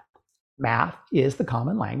math. Math is the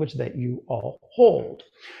common language that you all hold.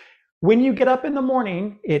 When you get up in the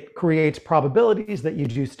morning, it creates probabilities that you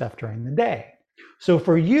do stuff during the day. So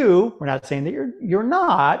for you, we're not saying that you're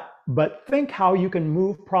not, but think how you can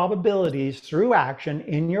move probabilities through action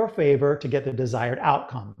in your favor to get the desired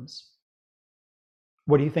outcomes.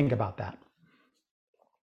 What do you think about that?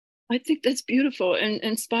 I think that's beautiful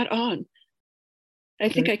and spot on. I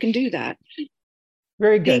think I can do that.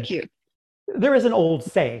 Very good. Thank you. There is an old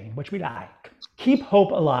saying, which we like, keep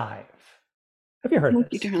hope alive. Have you heard Thank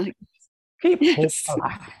this? you, darling. Keep Yes. hope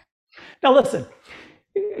alive. Now listen,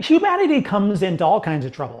 humanity comes into all kinds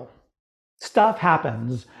of trouble. Stuff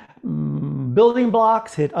happens. Building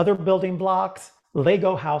blocks hit other building blocks.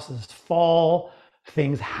 Lego houses fall.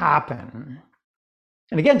 Things happen.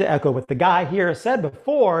 And again, to echo what the guy here said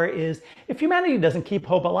before is, if humanity doesn't keep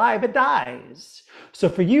hope alive, it dies. So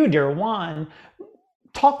for you, dear one,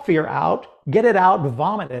 talk fear out, get it out,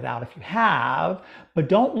 vomit it out if you have, but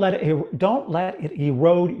don't let it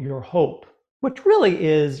erode your hope, which really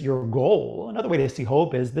is your goal. Another way to see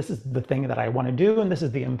hope is, this is the thing that I want to do, and this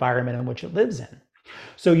is the environment in which it lives in.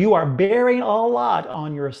 So you are bearing a lot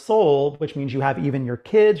on your soul, which means you have even your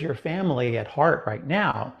kids, your family at heart right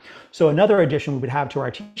now. So another addition we would have to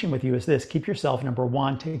our teaching with you is this: keep yourself number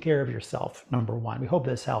one, take care of yourself number one. We hope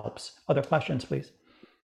this helps. Other questions, please?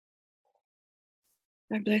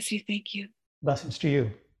 God bless you. Thank you. Blessings to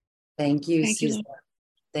you. Thank you, Thank you, Susan. Lord.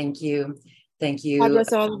 Thank you. Thank you. God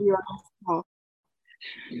bless all of you.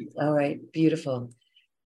 All right, beautiful.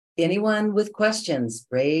 Anyone with questions,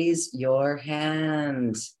 raise your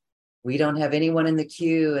hand. We don't have anyone in the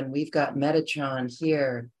queue, and we've got Metatron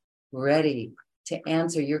here ready to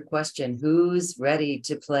answer your question. Who's ready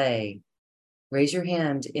to play? Raise your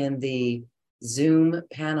hand in the Zoom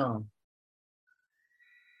panel.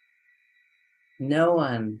 No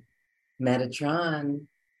one. Metatron.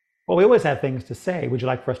 Well, we always have things to say. Would you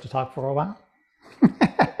like for us to talk for a while?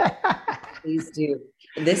 Please do.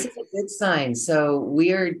 This is a good sign. So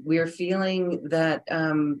we're feeling that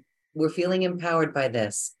we're feeling empowered by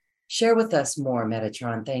this. Share with us more,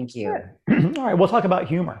 Metatron. Thank you. All right, we'll talk about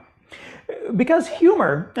humor. Because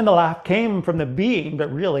humor and the laugh came from the being,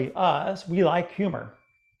 but really us, we like humor.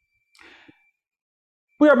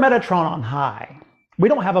 We are Metatron on high. We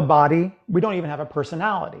don't have a body. We don't even have a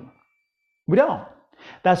personality. We don't.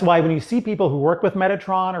 That's why when you see people who work with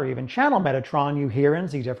Metatron or even channel Metatron, you hear and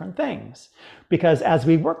see different things. Because as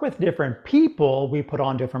we work with different people, we put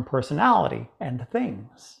on different personality and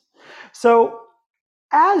things. So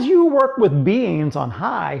as you work with beings on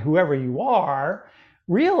high, whoever you are,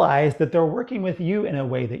 realize that they're working with you in a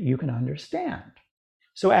way that you can understand.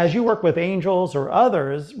 So as you work with angels or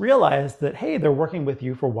others, realize that, hey, they're working with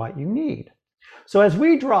you for what you need. So as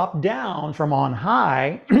we drop down from on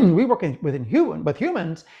high, we work with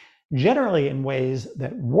humans generally in ways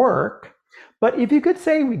that work. But if you could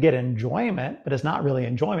say we get enjoyment, but it's not really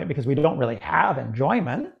enjoyment because we don't really have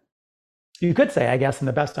enjoyment, you could say, I guess, in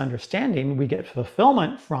the best understanding, we get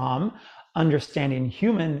fulfillment from understanding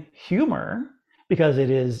human humor because it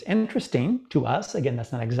is interesting to us. Again,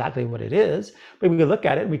 that's not exactly what it is, but we look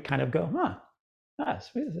at it and we kind of go, I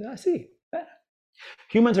see.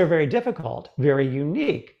 Humans are very difficult, very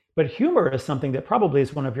unique, but humor is something that probably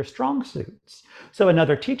is one of your strong suits. So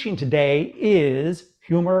another teaching today is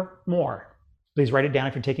humor more. Please write it down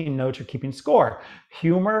if you're taking notes or keeping score.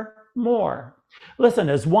 Humor more. Listen,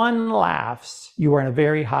 as one laughs, you are in a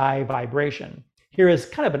very high vibration. Here is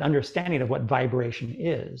kind of an understanding of what vibration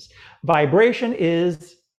is. Vibration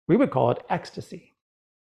is, we would call it ecstasy.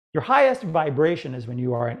 Your highest vibration is when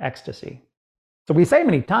you are in ecstasy. So we say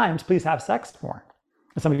many times, please have sex more.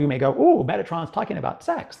 Some of you may go, "Oh, Metatron's talking about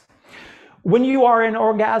sex." When you are in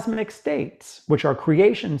orgasmic states, which are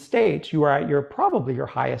creation states, you are at probably your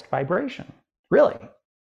highest vibration, really.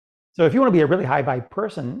 So if you want to be a really high vibe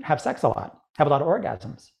person, have sex a lot, have a lot of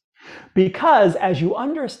orgasms. Because as you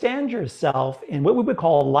understand yourself in what we would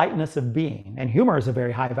call lightness of being, and humor is a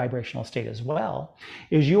very high vibrational state as well,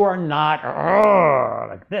 is you are not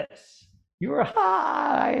like this. You are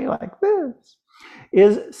high like this.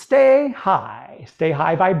 Is stay high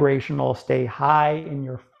vibrational, stay high in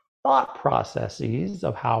your thought processes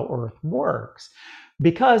of how Earth works.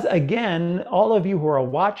 Because again, all of you who are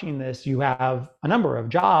watching this, you have a number of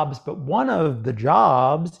jobs, but one of the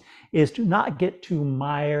jobs is to not get too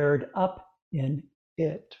mired up in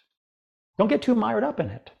it. Don't get too mired up in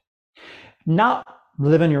it. Not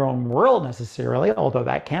live in your own world necessarily, although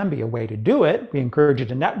that can be a way to do it. We encourage you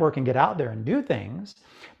to network and get out there and do things.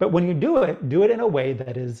 But when you do it in a way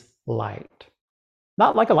that is light.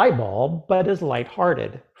 Not like a light bulb, but is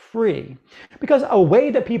lighthearted, free. Because a way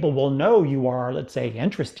that people will know you are, let's say,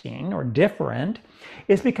 interesting or different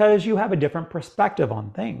is because you have a different perspective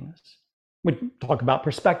on things. We talk about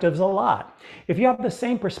perspectives a lot. If you have the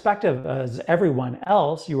same perspective as everyone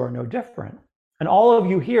else, you are no different. And all of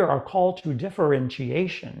you here are called to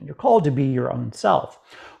differentiation. You're called to be your own self,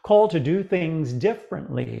 called to do things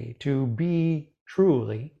differently, to be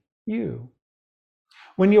truly you.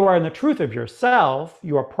 When you are in the truth of yourself,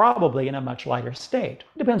 you are probably in a much lighter state.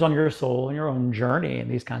 It depends on your soul and your own journey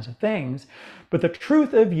and these kinds of things. But the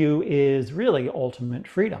truth of you is really ultimate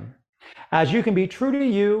freedom. As you can be true to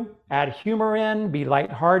you, add humor in, be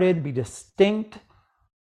lighthearted, be distinct.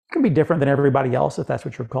 You can be different than everybody else if that's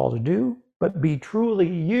what you're called to do, but be truly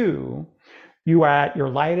you. You are at your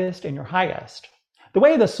lightest and your highest. The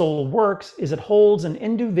way the soul works is it holds an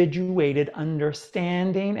individuated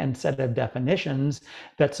understanding and set of definitions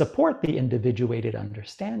that support the individuated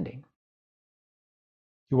understanding.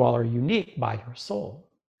 You all are unique by your soul.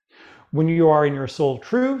 When you are in your soul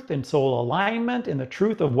truth and soul alignment, in the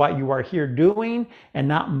truth of what you are here doing, and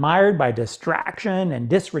not mired by distraction and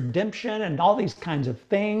disredemption and all these kinds of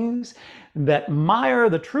things that mire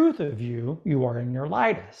the truth of you, you are in your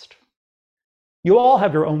lightest. You all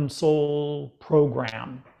have your own soul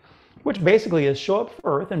program, which basically is show up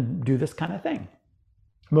for Earth and do this kind of thing.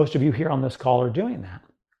 Most of you here on this call are doing that.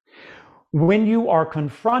 When you are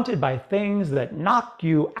confronted by things that knock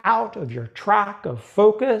you out of your track of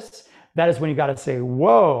focus, that is when you got to say,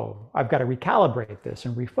 whoa, I've got to recalibrate this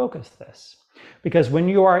and refocus this. Because when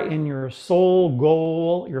you are in your soul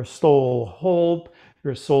goal, your soul hope,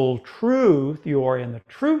 your soul truth, you are in the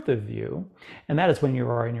truth of you. And that is when you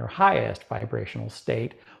are in your highest vibrational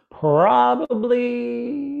state, probably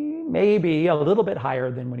maybe a little bit higher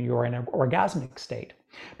than when you are in an orgasmic state.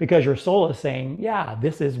 Because your soul is saying, yeah,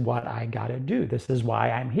 this is what I got to do. This is why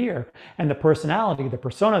I'm here. And the personality, the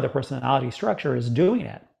persona, the personality structure is doing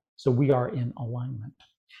it. So we are in alignment.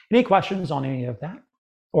 Any questions on any of that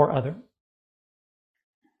or other?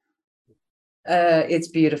 It's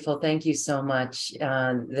beautiful. Thank you so much.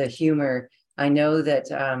 The humor. I know that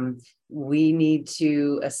we need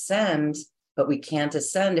to ascend, but we can't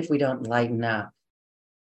ascend if we don't lighten up.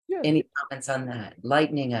 Yeah. Any comments on that?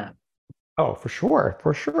 Lightening up. Oh, for sure,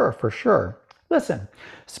 for sure, for sure. Listen,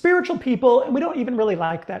 spiritual people, and we don't even really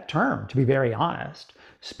like that term, to be very honest.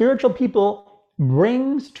 Spiritual people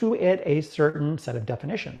brings to it a certain set of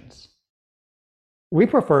definitions. We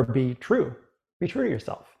prefer be true. Be true to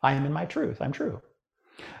yourself. I am in my truth. I'm true.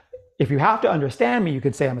 If you have to understand me, you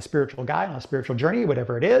could say I'm a spiritual guy on a spiritual journey,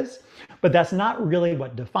 whatever it is, but that's not really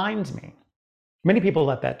what defines me. Many people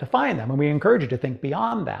let that define them, and we encourage you to think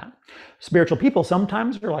beyond that. Spiritual people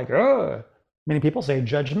sometimes are like, ugh. Many people say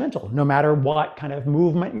judgmental, no matter what kind of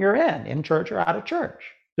movement you're in church or out of church.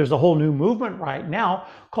 There's a whole new movement right now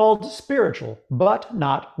called spiritual, but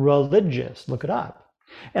not religious. Look it up.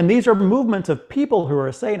 And these are movements of people who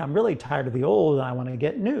are saying, I'm really tired of the old and I want to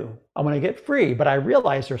get new. I want to get free, but I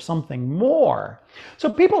realize there's something more.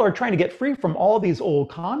 So people are trying to get free from all these old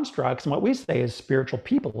constructs, and what we say is spiritual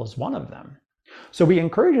people is one of them. So we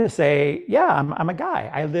encourage you to say, yeah, I'm a guy.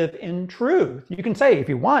 I live in truth. You can say, if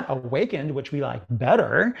you want, awakened, which we like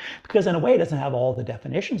better, because in a way it doesn't have all the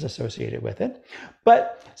definitions associated with it.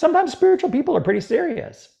 But sometimes spiritual people are pretty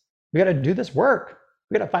serious. We got to do this work.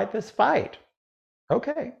 We got to fight this fight.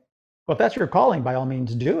 Okay. Well, if that's your calling, by all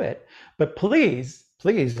means, do it. But please,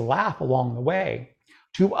 please laugh along the way.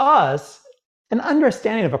 To us, an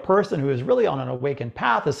understanding of a person who is really on an awakened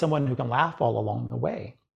path is someone who can laugh all along the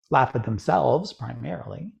way. Laugh at themselves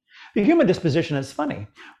primarily. The human disposition is funny.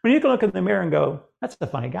 When you can look in the mirror and go, that's a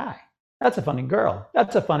funny guy. That's a funny girl.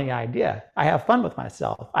 That's a funny idea. I have fun with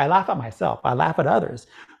myself. I laugh at myself. I laugh at others.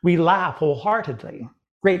 We laugh wholeheartedly.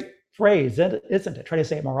 Great phrase, isn't it? Try to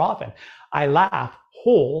say it more often. I laugh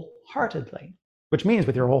wholeheartedly, which means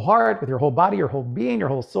with your whole heart, with your whole body, your whole being, your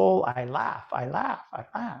whole soul. I laugh, I laugh, I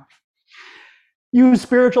laugh. You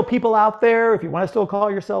spiritual people out there, if you want to still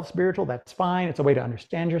call yourself spiritual, that's fine. It's a way to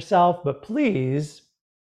understand yourself. But please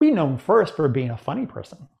be known first for being a funny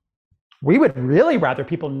person. We would really rather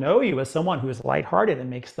people know you as someone who is lighthearted and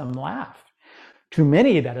makes them laugh. To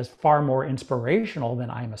many, that is far more inspirational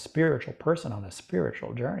than I'm a spiritual person on a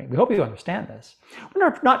spiritual journey. We hope you understand this.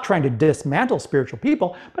 We're not trying to dismantle spiritual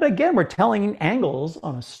people, but again, we're telling angles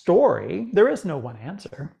on a story. There is no one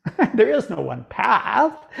answer. There is no one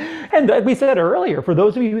path. And like we said earlier, for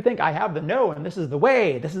those of you who think I have the no and this is the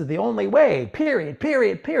way, this is the only way, period,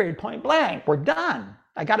 period, period, point blank, we're done.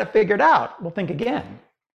 I got it figured out. We'll think again.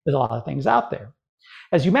 There's a lot of things out there.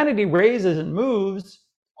 As humanity raises and moves,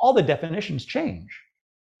 all the definitions change.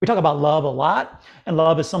 We talk about love a lot, and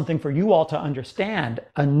love is something for you all to understand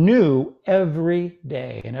anew every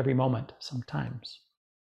day and every moment sometimes.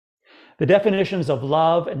 The definitions of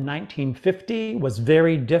love in 1950 was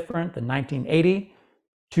very different than 1980,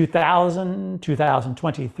 2000,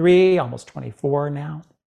 2023, almost 24 now.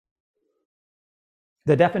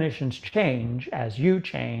 The definitions change as you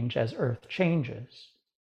change, as Earth changes.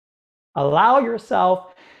 Allow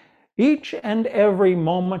yourself each and every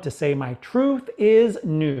moment to say, my truth is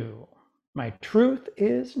new. My truth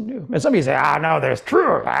is new. And some of you say, no, there's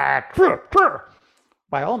truth. Truth.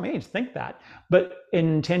 By all means, think that. But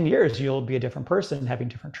in 10 years, you'll be a different person having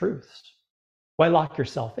different truths. Why lock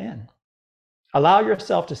yourself in? Allow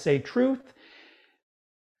yourself to say truth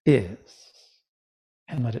is,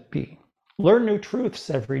 and let it be. Learn new truths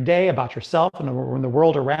every day about yourself and the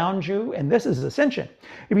world around you. And this is ascension.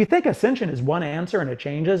 If you think ascension is one answer and it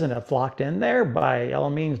changes and it's locked in there, by all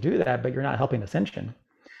means do that, but you're not helping ascension.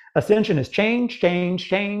 Ascension is change, change,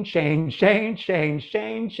 change, change, change, change,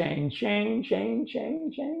 change, change, change, change,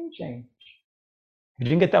 change, change, change. If you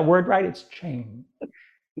didn't get that word right, it's change.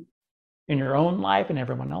 In your own life and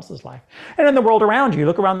everyone else's life. And in the world around you, you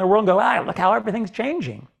look around the world and go, look how everything's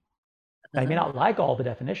changing. Now, you may not like all the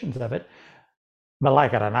definitions of it, but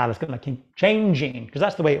like it or not, it's going to keep changing because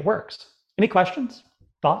that's the way it works. Any questions,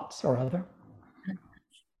 thoughts, or other?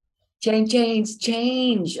 Change, change,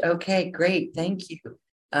 change. Okay, great. Thank you.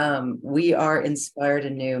 We are inspired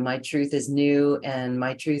anew. My truth is new and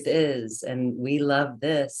my truth is, and we love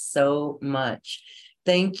this so much.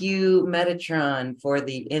 Thank you, Metatron, for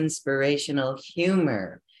the inspirational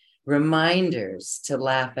humor, reminders to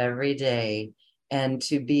laugh every day and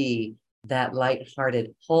to be that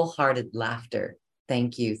lighthearted, wholehearted laughter.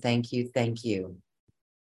 Thank you, thank you, thank you.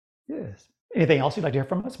 Yes. Anything else you'd like to hear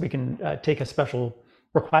from us? We can take a special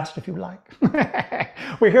request if you would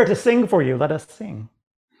like. We're here to sing for you. Let us sing.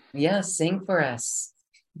 Yes, sing for us.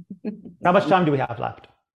 How much time do we have left?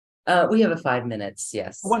 We have 5 minutes,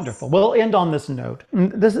 yes. Wonderful. We'll end on this note.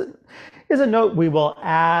 This is a note we will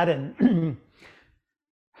add and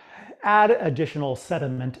add additional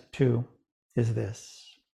sediment to, is this.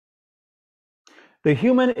 The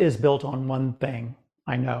human is built on one thing,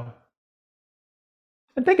 I know.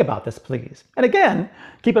 And think about this, please. And again,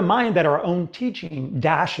 keep in mind that our own teaching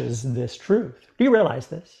dashes this truth. Do you realize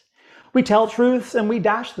this? We tell truths and we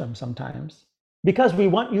dash them sometimes because we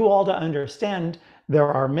want you all to understand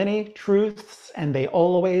there are many truths and they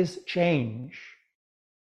always change.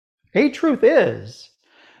 A truth is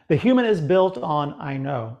the human is built on I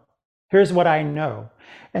know. Here's what I know.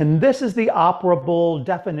 And this is the operable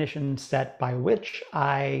definition set by which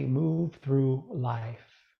I move through life.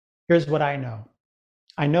 Here's what I know.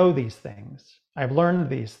 I know these things. I've learned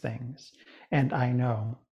these things, and I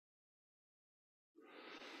know.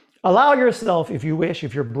 Allow yourself, if you wish,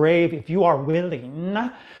 if you're brave, if you are willing,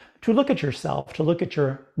 to look at yourself, to look at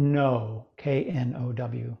your know,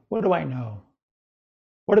 K-N-O-W. What do I know?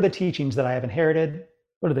 What are the teachings that I have inherited?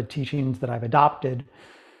 What are the teachings that I've adopted?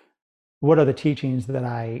 What are the teachings that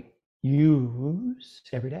I use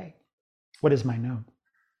every day? What is my know?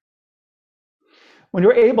 When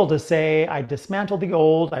you're able to say, I dismantle the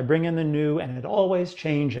old, I bring in the new, and it always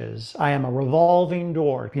changes. I am a revolving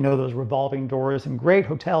door. If you know those revolving doors in great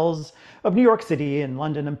hotels of New York City and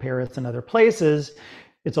London and Paris and other places,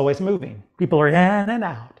 it's always moving. People are in and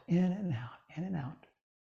out, in and out, in and out.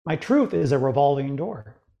 My truth is a revolving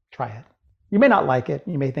door. Try it. You may not like it.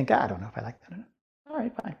 You may think, I don't know if I like that. All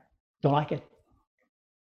right, fine. Don't like it.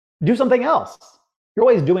 Do something else. You're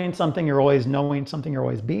always doing something. You're always knowing something. You're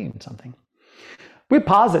always being something. We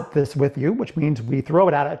posit this with you, which means we throw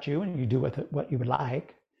it out at you and you do with it what you would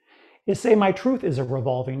like, is say, my truth is a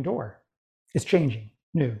revolving door. It's changing.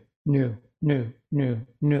 New, new, new, new,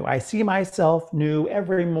 new. I see myself new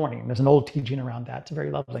every morning. There's an old teaching around that. It's a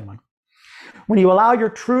very lovely one. When you allow your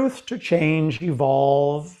truth to change,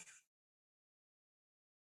 evolve,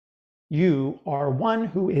 you are one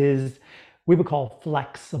who is, we would call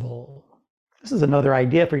flexible. This is another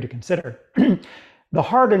idea for you to consider. The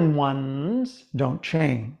hardened ones don't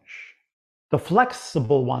change. The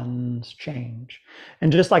flexible ones change.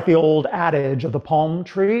 And just like the old adage of the palm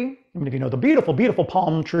tree, I mean, if you know the beautiful, beautiful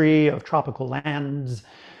palm tree of tropical lands,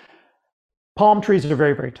 palm trees are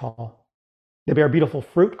very, very tall. They bear beautiful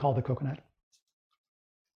fruit called the coconut.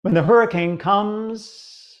 When the hurricane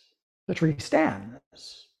comes, the tree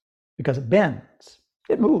stands because it bends,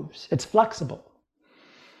 it moves, it's flexible.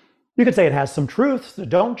 You could say it has some truths that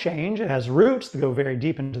don't change. It has roots that go very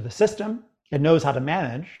deep into the system. It knows how to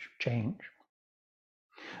manage change.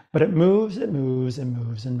 But it moves, it moves, and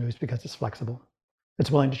moves and moves because it's flexible. It's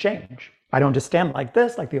willing to change. I don't just stand like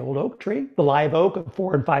this, like the old oak tree, the live oak of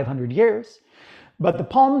 400 and 500 years. But the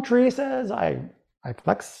palm tree says, I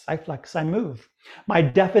flex, I move. My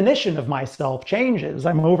definition of myself changes.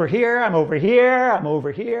 I'm over here, I'm over here, I'm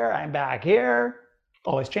over here, I'm back here.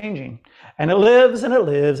 Always changing. And it lives and it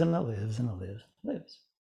lives and it lives and it lives and it lives.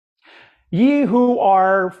 Ye who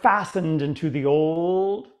are fastened into the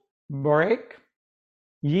old, break.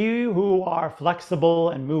 Ye who are flexible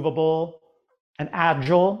and movable and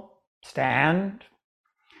agile, stand.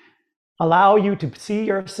 Allow you to see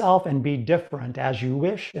yourself and be different as you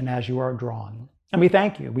wish and as you are drawn. And we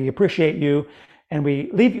thank you, we appreciate you, and we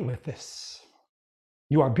leave you with this.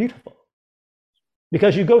 You are beautiful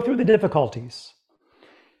because you go through the difficulties.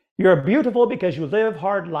 You're beautiful because you live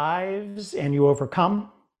hard lives and you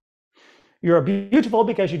overcome. You're beautiful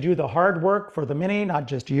because you do the hard work for the many, not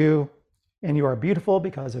just you. And you are beautiful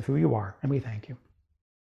because of who you are. And we thank you.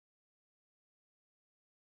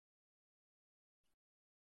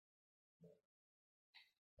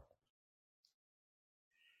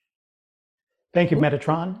 Thank you,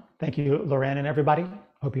 Metatron. Thank you, Loren and everybody.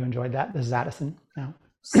 Hope you enjoyed that. This is Addison now.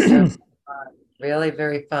 So fun. Really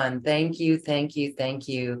very fun. Thank you, thank you, thank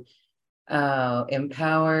you.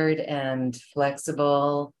 Empowered and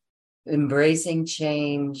flexible, embracing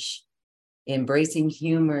change, embracing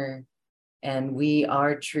humor, and we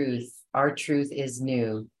are truth. Our truth is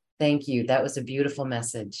new. Thank you. That was a beautiful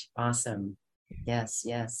message. Awesome. Yes,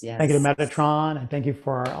 yes, yes. Thank you to Metatron, and thank you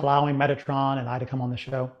for allowing Metatron and I to come on the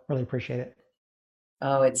show. Really appreciate it.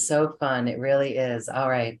 Oh, it's so fun. It really is. All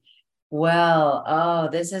right. Well, oh,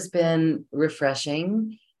 this has been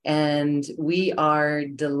refreshing. And we are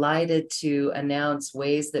delighted to announce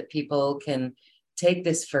ways that people can take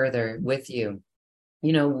this further with you.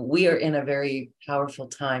 You know, we are in a very powerful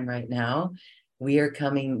time right now. We are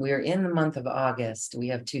in the month of August. We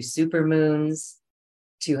have 2 supermoons,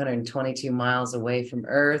 222 miles away from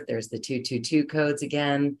Earth. There's the 222 codes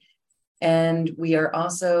again. And we are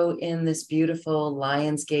also in this beautiful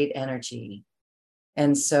Lionsgate energy.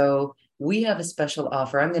 And so we have a special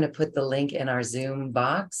offer. I'm going to put the link in our Zoom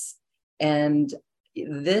box. And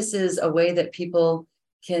this is a way that people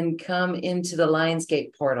can come into the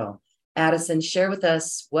Lionsgate portal. Addison, share with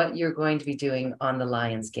us what you're going to be doing on the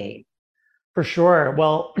Lionsgate. For sure.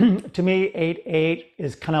 Well, to me, 8/8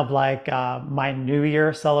 is kind of like my New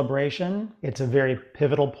Year celebration. It's a very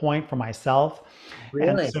pivotal point for myself.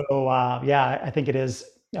 Really? And so, yeah, I think it is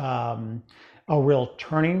a real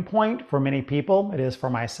turning point for many people. It is for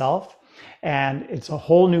myself. And it's a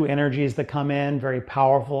whole new energies that come in, very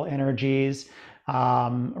powerful energies.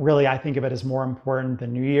 Really, I think of it as more important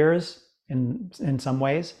than New Year's in some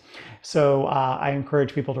ways. So I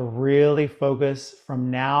encourage people to really focus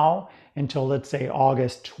from now until, let's say,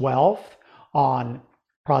 August 12th on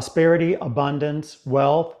prosperity, abundance,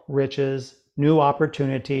 wealth, riches, new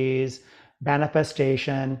opportunities,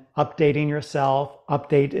 manifestation, updating yourself.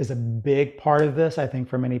 Update is a big part of this, I think,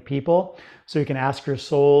 for many people. So you can ask your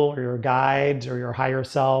soul or your guides or your higher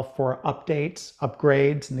self for updates,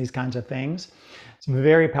 upgrades, and these kinds of things. It's a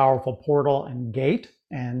very powerful portal and gate,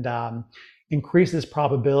 and increases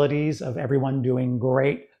probabilities of everyone doing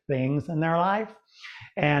great things in their life.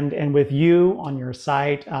 And with you on your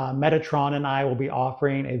site, Metatron and I will be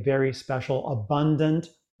offering a very special Abundant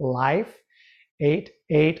Life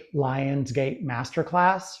 8/8 Lionsgate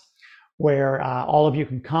Masterclass, where all of you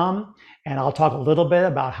can come, and I'll talk a little bit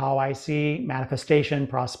about how I see manifestation,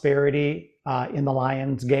 prosperity in the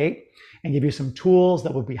Lionsgate, and give you some tools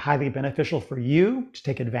that will be highly beneficial for you to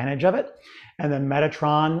take advantage of it. And then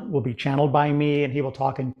Metatron will be channeled by me, and he will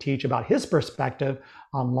talk and teach about his perspective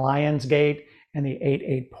on Lionsgate and the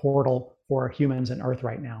 8/8 portal for humans and Earth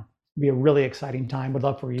right now. It'll be a really exciting time. Would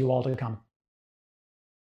love for you all to come.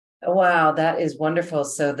 Wow, that is wonderful.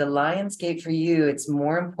 So the Lionsgate for you, it's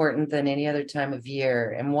more important than any other time of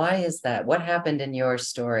year. And why is that? What happened in your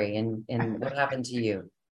story and what happened to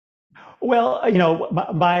you? Well,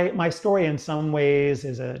 my story in some ways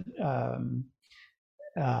is a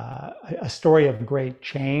story of great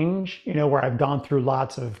change. Where I've gone through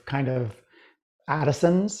lots of kind of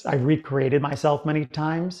Addisons. I've recreated myself many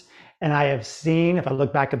times, and I have seen, if I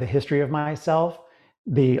look back at the history of myself,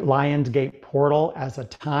 the Lionsgate portal as a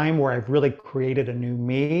time where I've really created a new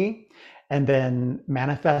me and then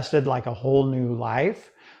manifested like a whole new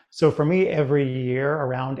life. So for me, every year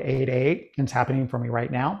around 8/8, it's happening for me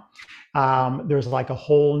right now. There's like a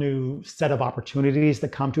whole new set of opportunities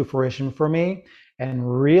that come to fruition for me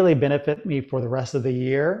and really benefit me for the rest of the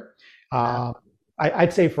year. Wow.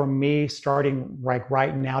 I'd say for me, starting like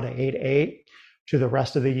right now to 8/8 to the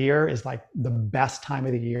rest of the year is like the best time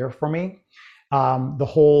of the year for me. The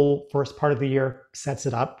whole first part of the year sets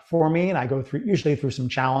it up for me, and I go through usually through some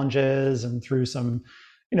challenges and through some,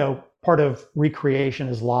 part of recreation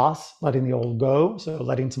is loss, letting the old go, so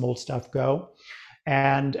letting some old stuff go.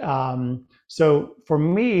 And so for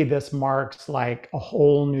me, this marks like a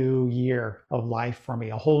whole new year of life for me,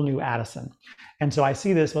 a whole new Addison. And so I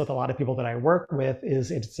see this with a lot of people that I work with.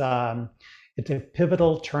 It's a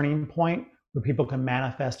pivotal turning point where people can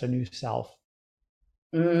manifest a new self.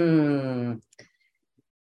 Mm.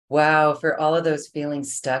 Wow, for all of those feeling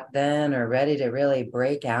stuck then or ready to really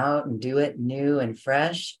break out and do it new and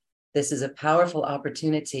fresh, this is a powerful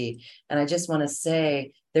opportunity. And I just want to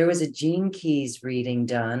say there was a Gene Keys reading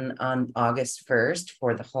done on August 1st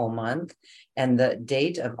for the whole month. And the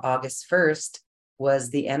date of August 1st was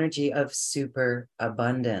the energy of super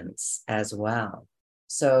abundance as well.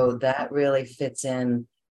 So that really fits in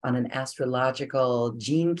on an astrological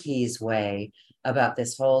Gene Keys way about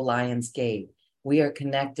this whole Lion's Gate. We are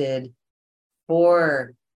connected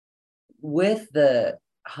for with the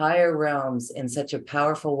higher realms in such a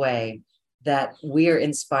powerful way that we are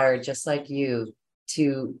inspired, just like you,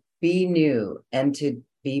 to be new and to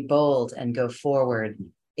be bold and go forward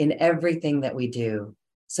in everything that we do.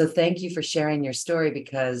 So thank you for sharing your story,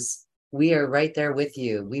 because we are right there with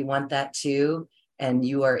you. We want that too, and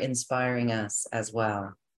you are inspiring us as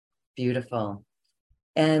well. Beautiful.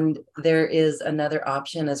 And there is another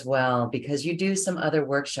option as well, because you do some other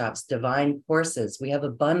workshops, divine courses. We have a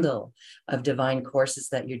bundle of divine courses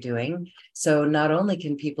that you're doing. So not only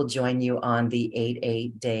can people join you on the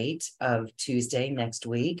 8/8 date of Tuesday next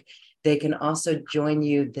week, they can also join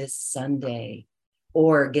you this Sunday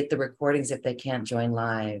or get the recordings if they can't join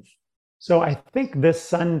live. So I think this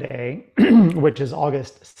Sunday, which is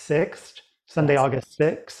August 6th, Sunday, Yes. August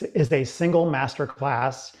 6th, is a single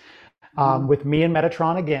masterclass Mhm. with me and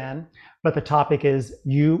Metatron again. But the topic is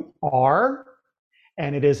You Are,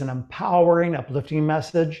 and it is an empowering, uplifting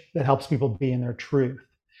message that helps people be in their truth.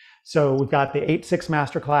 So we've got the 8/6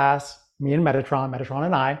 masterclass, me and Metatron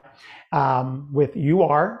and I, with You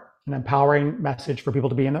Are, an empowering message for people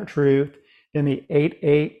to be in their truth. Then the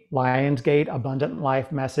 8/8 Lionsgate Abundant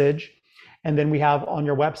Life message. And then we have on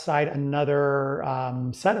your website another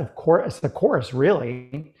set of the course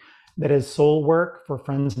really, that is soul work for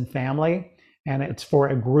friends and family. And it's for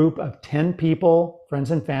a group of 10 people,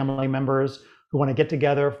 friends and family members, who want to get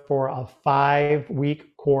together for a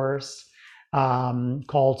 5-week course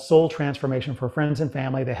called Soul Transformation for Friends and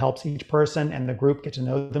Family, that helps each person and the group get to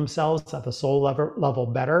know themselves at the soul level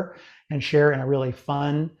better and share in a really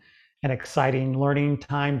fun and exciting learning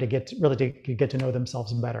time to get to know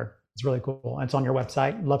themselves better. It's really cool. And it's on your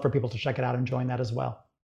website. Love for people to check it out and join that as well.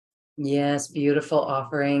 Yes, beautiful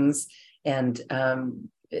offerings, and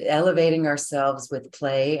elevating ourselves with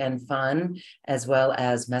play and fun, as well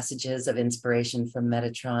as messages of inspiration from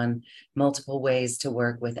Metatron, multiple ways to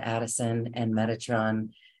work with Addison and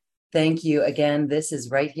Metatron. Thank you again. This is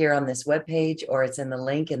right here on this webpage, or it's in the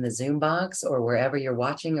link in the Zoom box, or wherever you're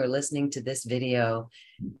watching or listening to this video.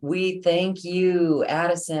 We thank you,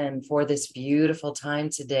 Addison, for this beautiful time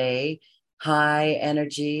today. High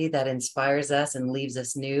energy that inspires us and leaves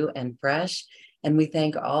us new and fresh. And we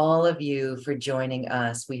thank all of you for joining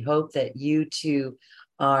us. We hope that you too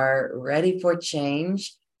are ready for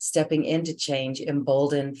change, stepping into change,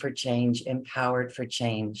 emboldened for change, empowered for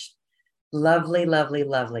change. Lovely, lovely,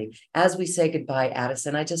 lovely. As we say goodbye,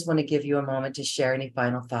 Addison, I just want to give you a moment to share any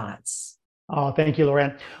final thoughts. Oh, thank you,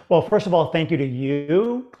 Loren. Well, first of all, thank you to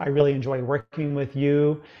you. I really enjoy working with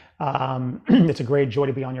you. It's a great joy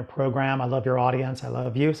to be on your program. I love your audience. I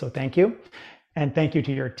love you. So thank you. And thank you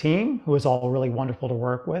to your team, who is all really wonderful to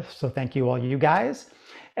work with. So thank you, all you guys.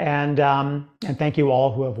 And thank you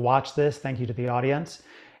all who have watched this. Thank you to the audience.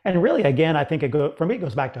 And really, again, I think for me, it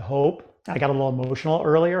goes back to hope. I got a little emotional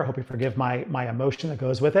earlier. I hope you forgive my emotion that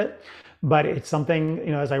goes with it. But it's something,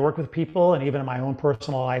 as I work with people and even in my own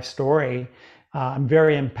personal life story, I'm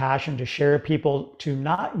very impassioned to share people to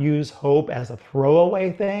not use hope as a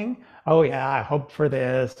throwaway thing. Oh yeah, I hope for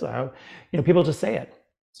this. People just say it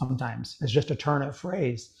sometimes. It's just a turn of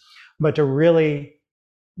phrase. But to really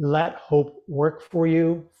let hope work for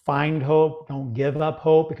you, find hope, don't give up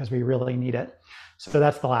hope, because we really need it. So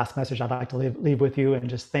that's the last message I'd like to leave with you, and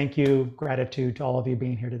just thank you, gratitude to all of you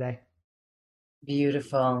being here today.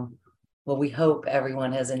 Beautiful. Well, we hope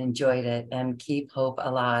everyone has enjoyed it, and keep hope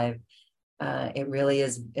alive. It really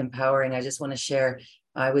is empowering. I just want to share,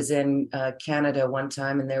 I was in Canada one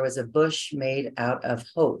time, and there was a bush made out of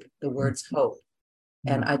hope, the words hope.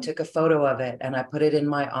 And I took a photo of it and I put it in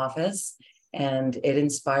my office, and it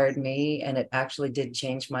inspired me, and it actually did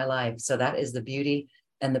change my life. So that is the beauty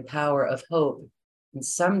and the power of hope. And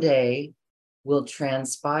someday we'll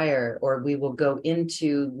transpire, or we will go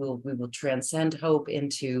into, we will transcend hope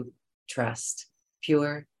into trust,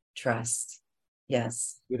 pure trust.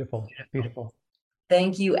 Yes. Beautiful, beautiful.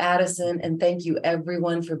 Thank you, Addison, and thank you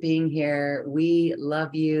everyone for being here. We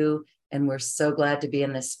love you, and we're so glad to be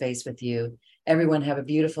in this space with you. Everyone have a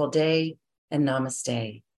beautiful day, and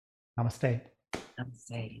namaste. Namaste.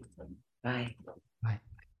 Namaste. Bye. Bye.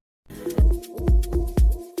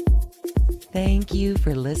 Thank you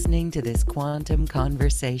for listening to this quantum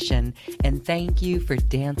conversation, and thank you for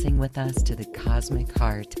dancing with us to the cosmic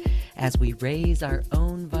heart. As we raise our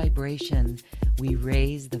own vibration, we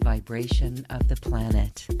raise the vibration of the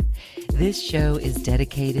planet. This show is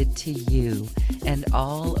dedicated to you and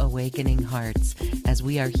all awakening hearts, as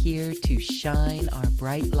we are here to shine our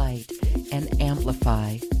bright light and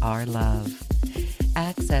amplify our love.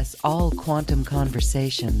 Access all quantum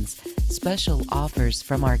conversations, special offers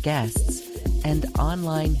from our guests, and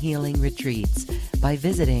online healing retreats by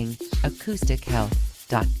visiting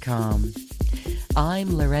acoustichealth.com.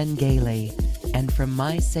 I'm Loren Gailey, and from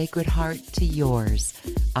my sacred heart to yours,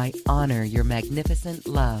 I honor your magnificent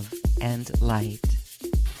love and light.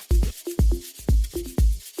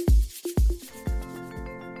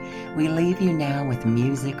 We leave you now with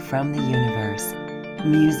music from the universe.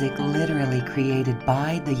 Music literally created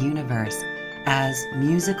by the universe, as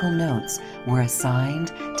musical notes were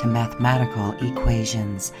assigned to mathematical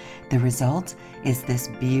equations. The result is this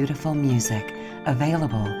beautiful music,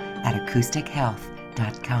 available at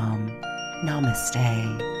acoustichealth.com.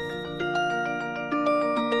 Namaste.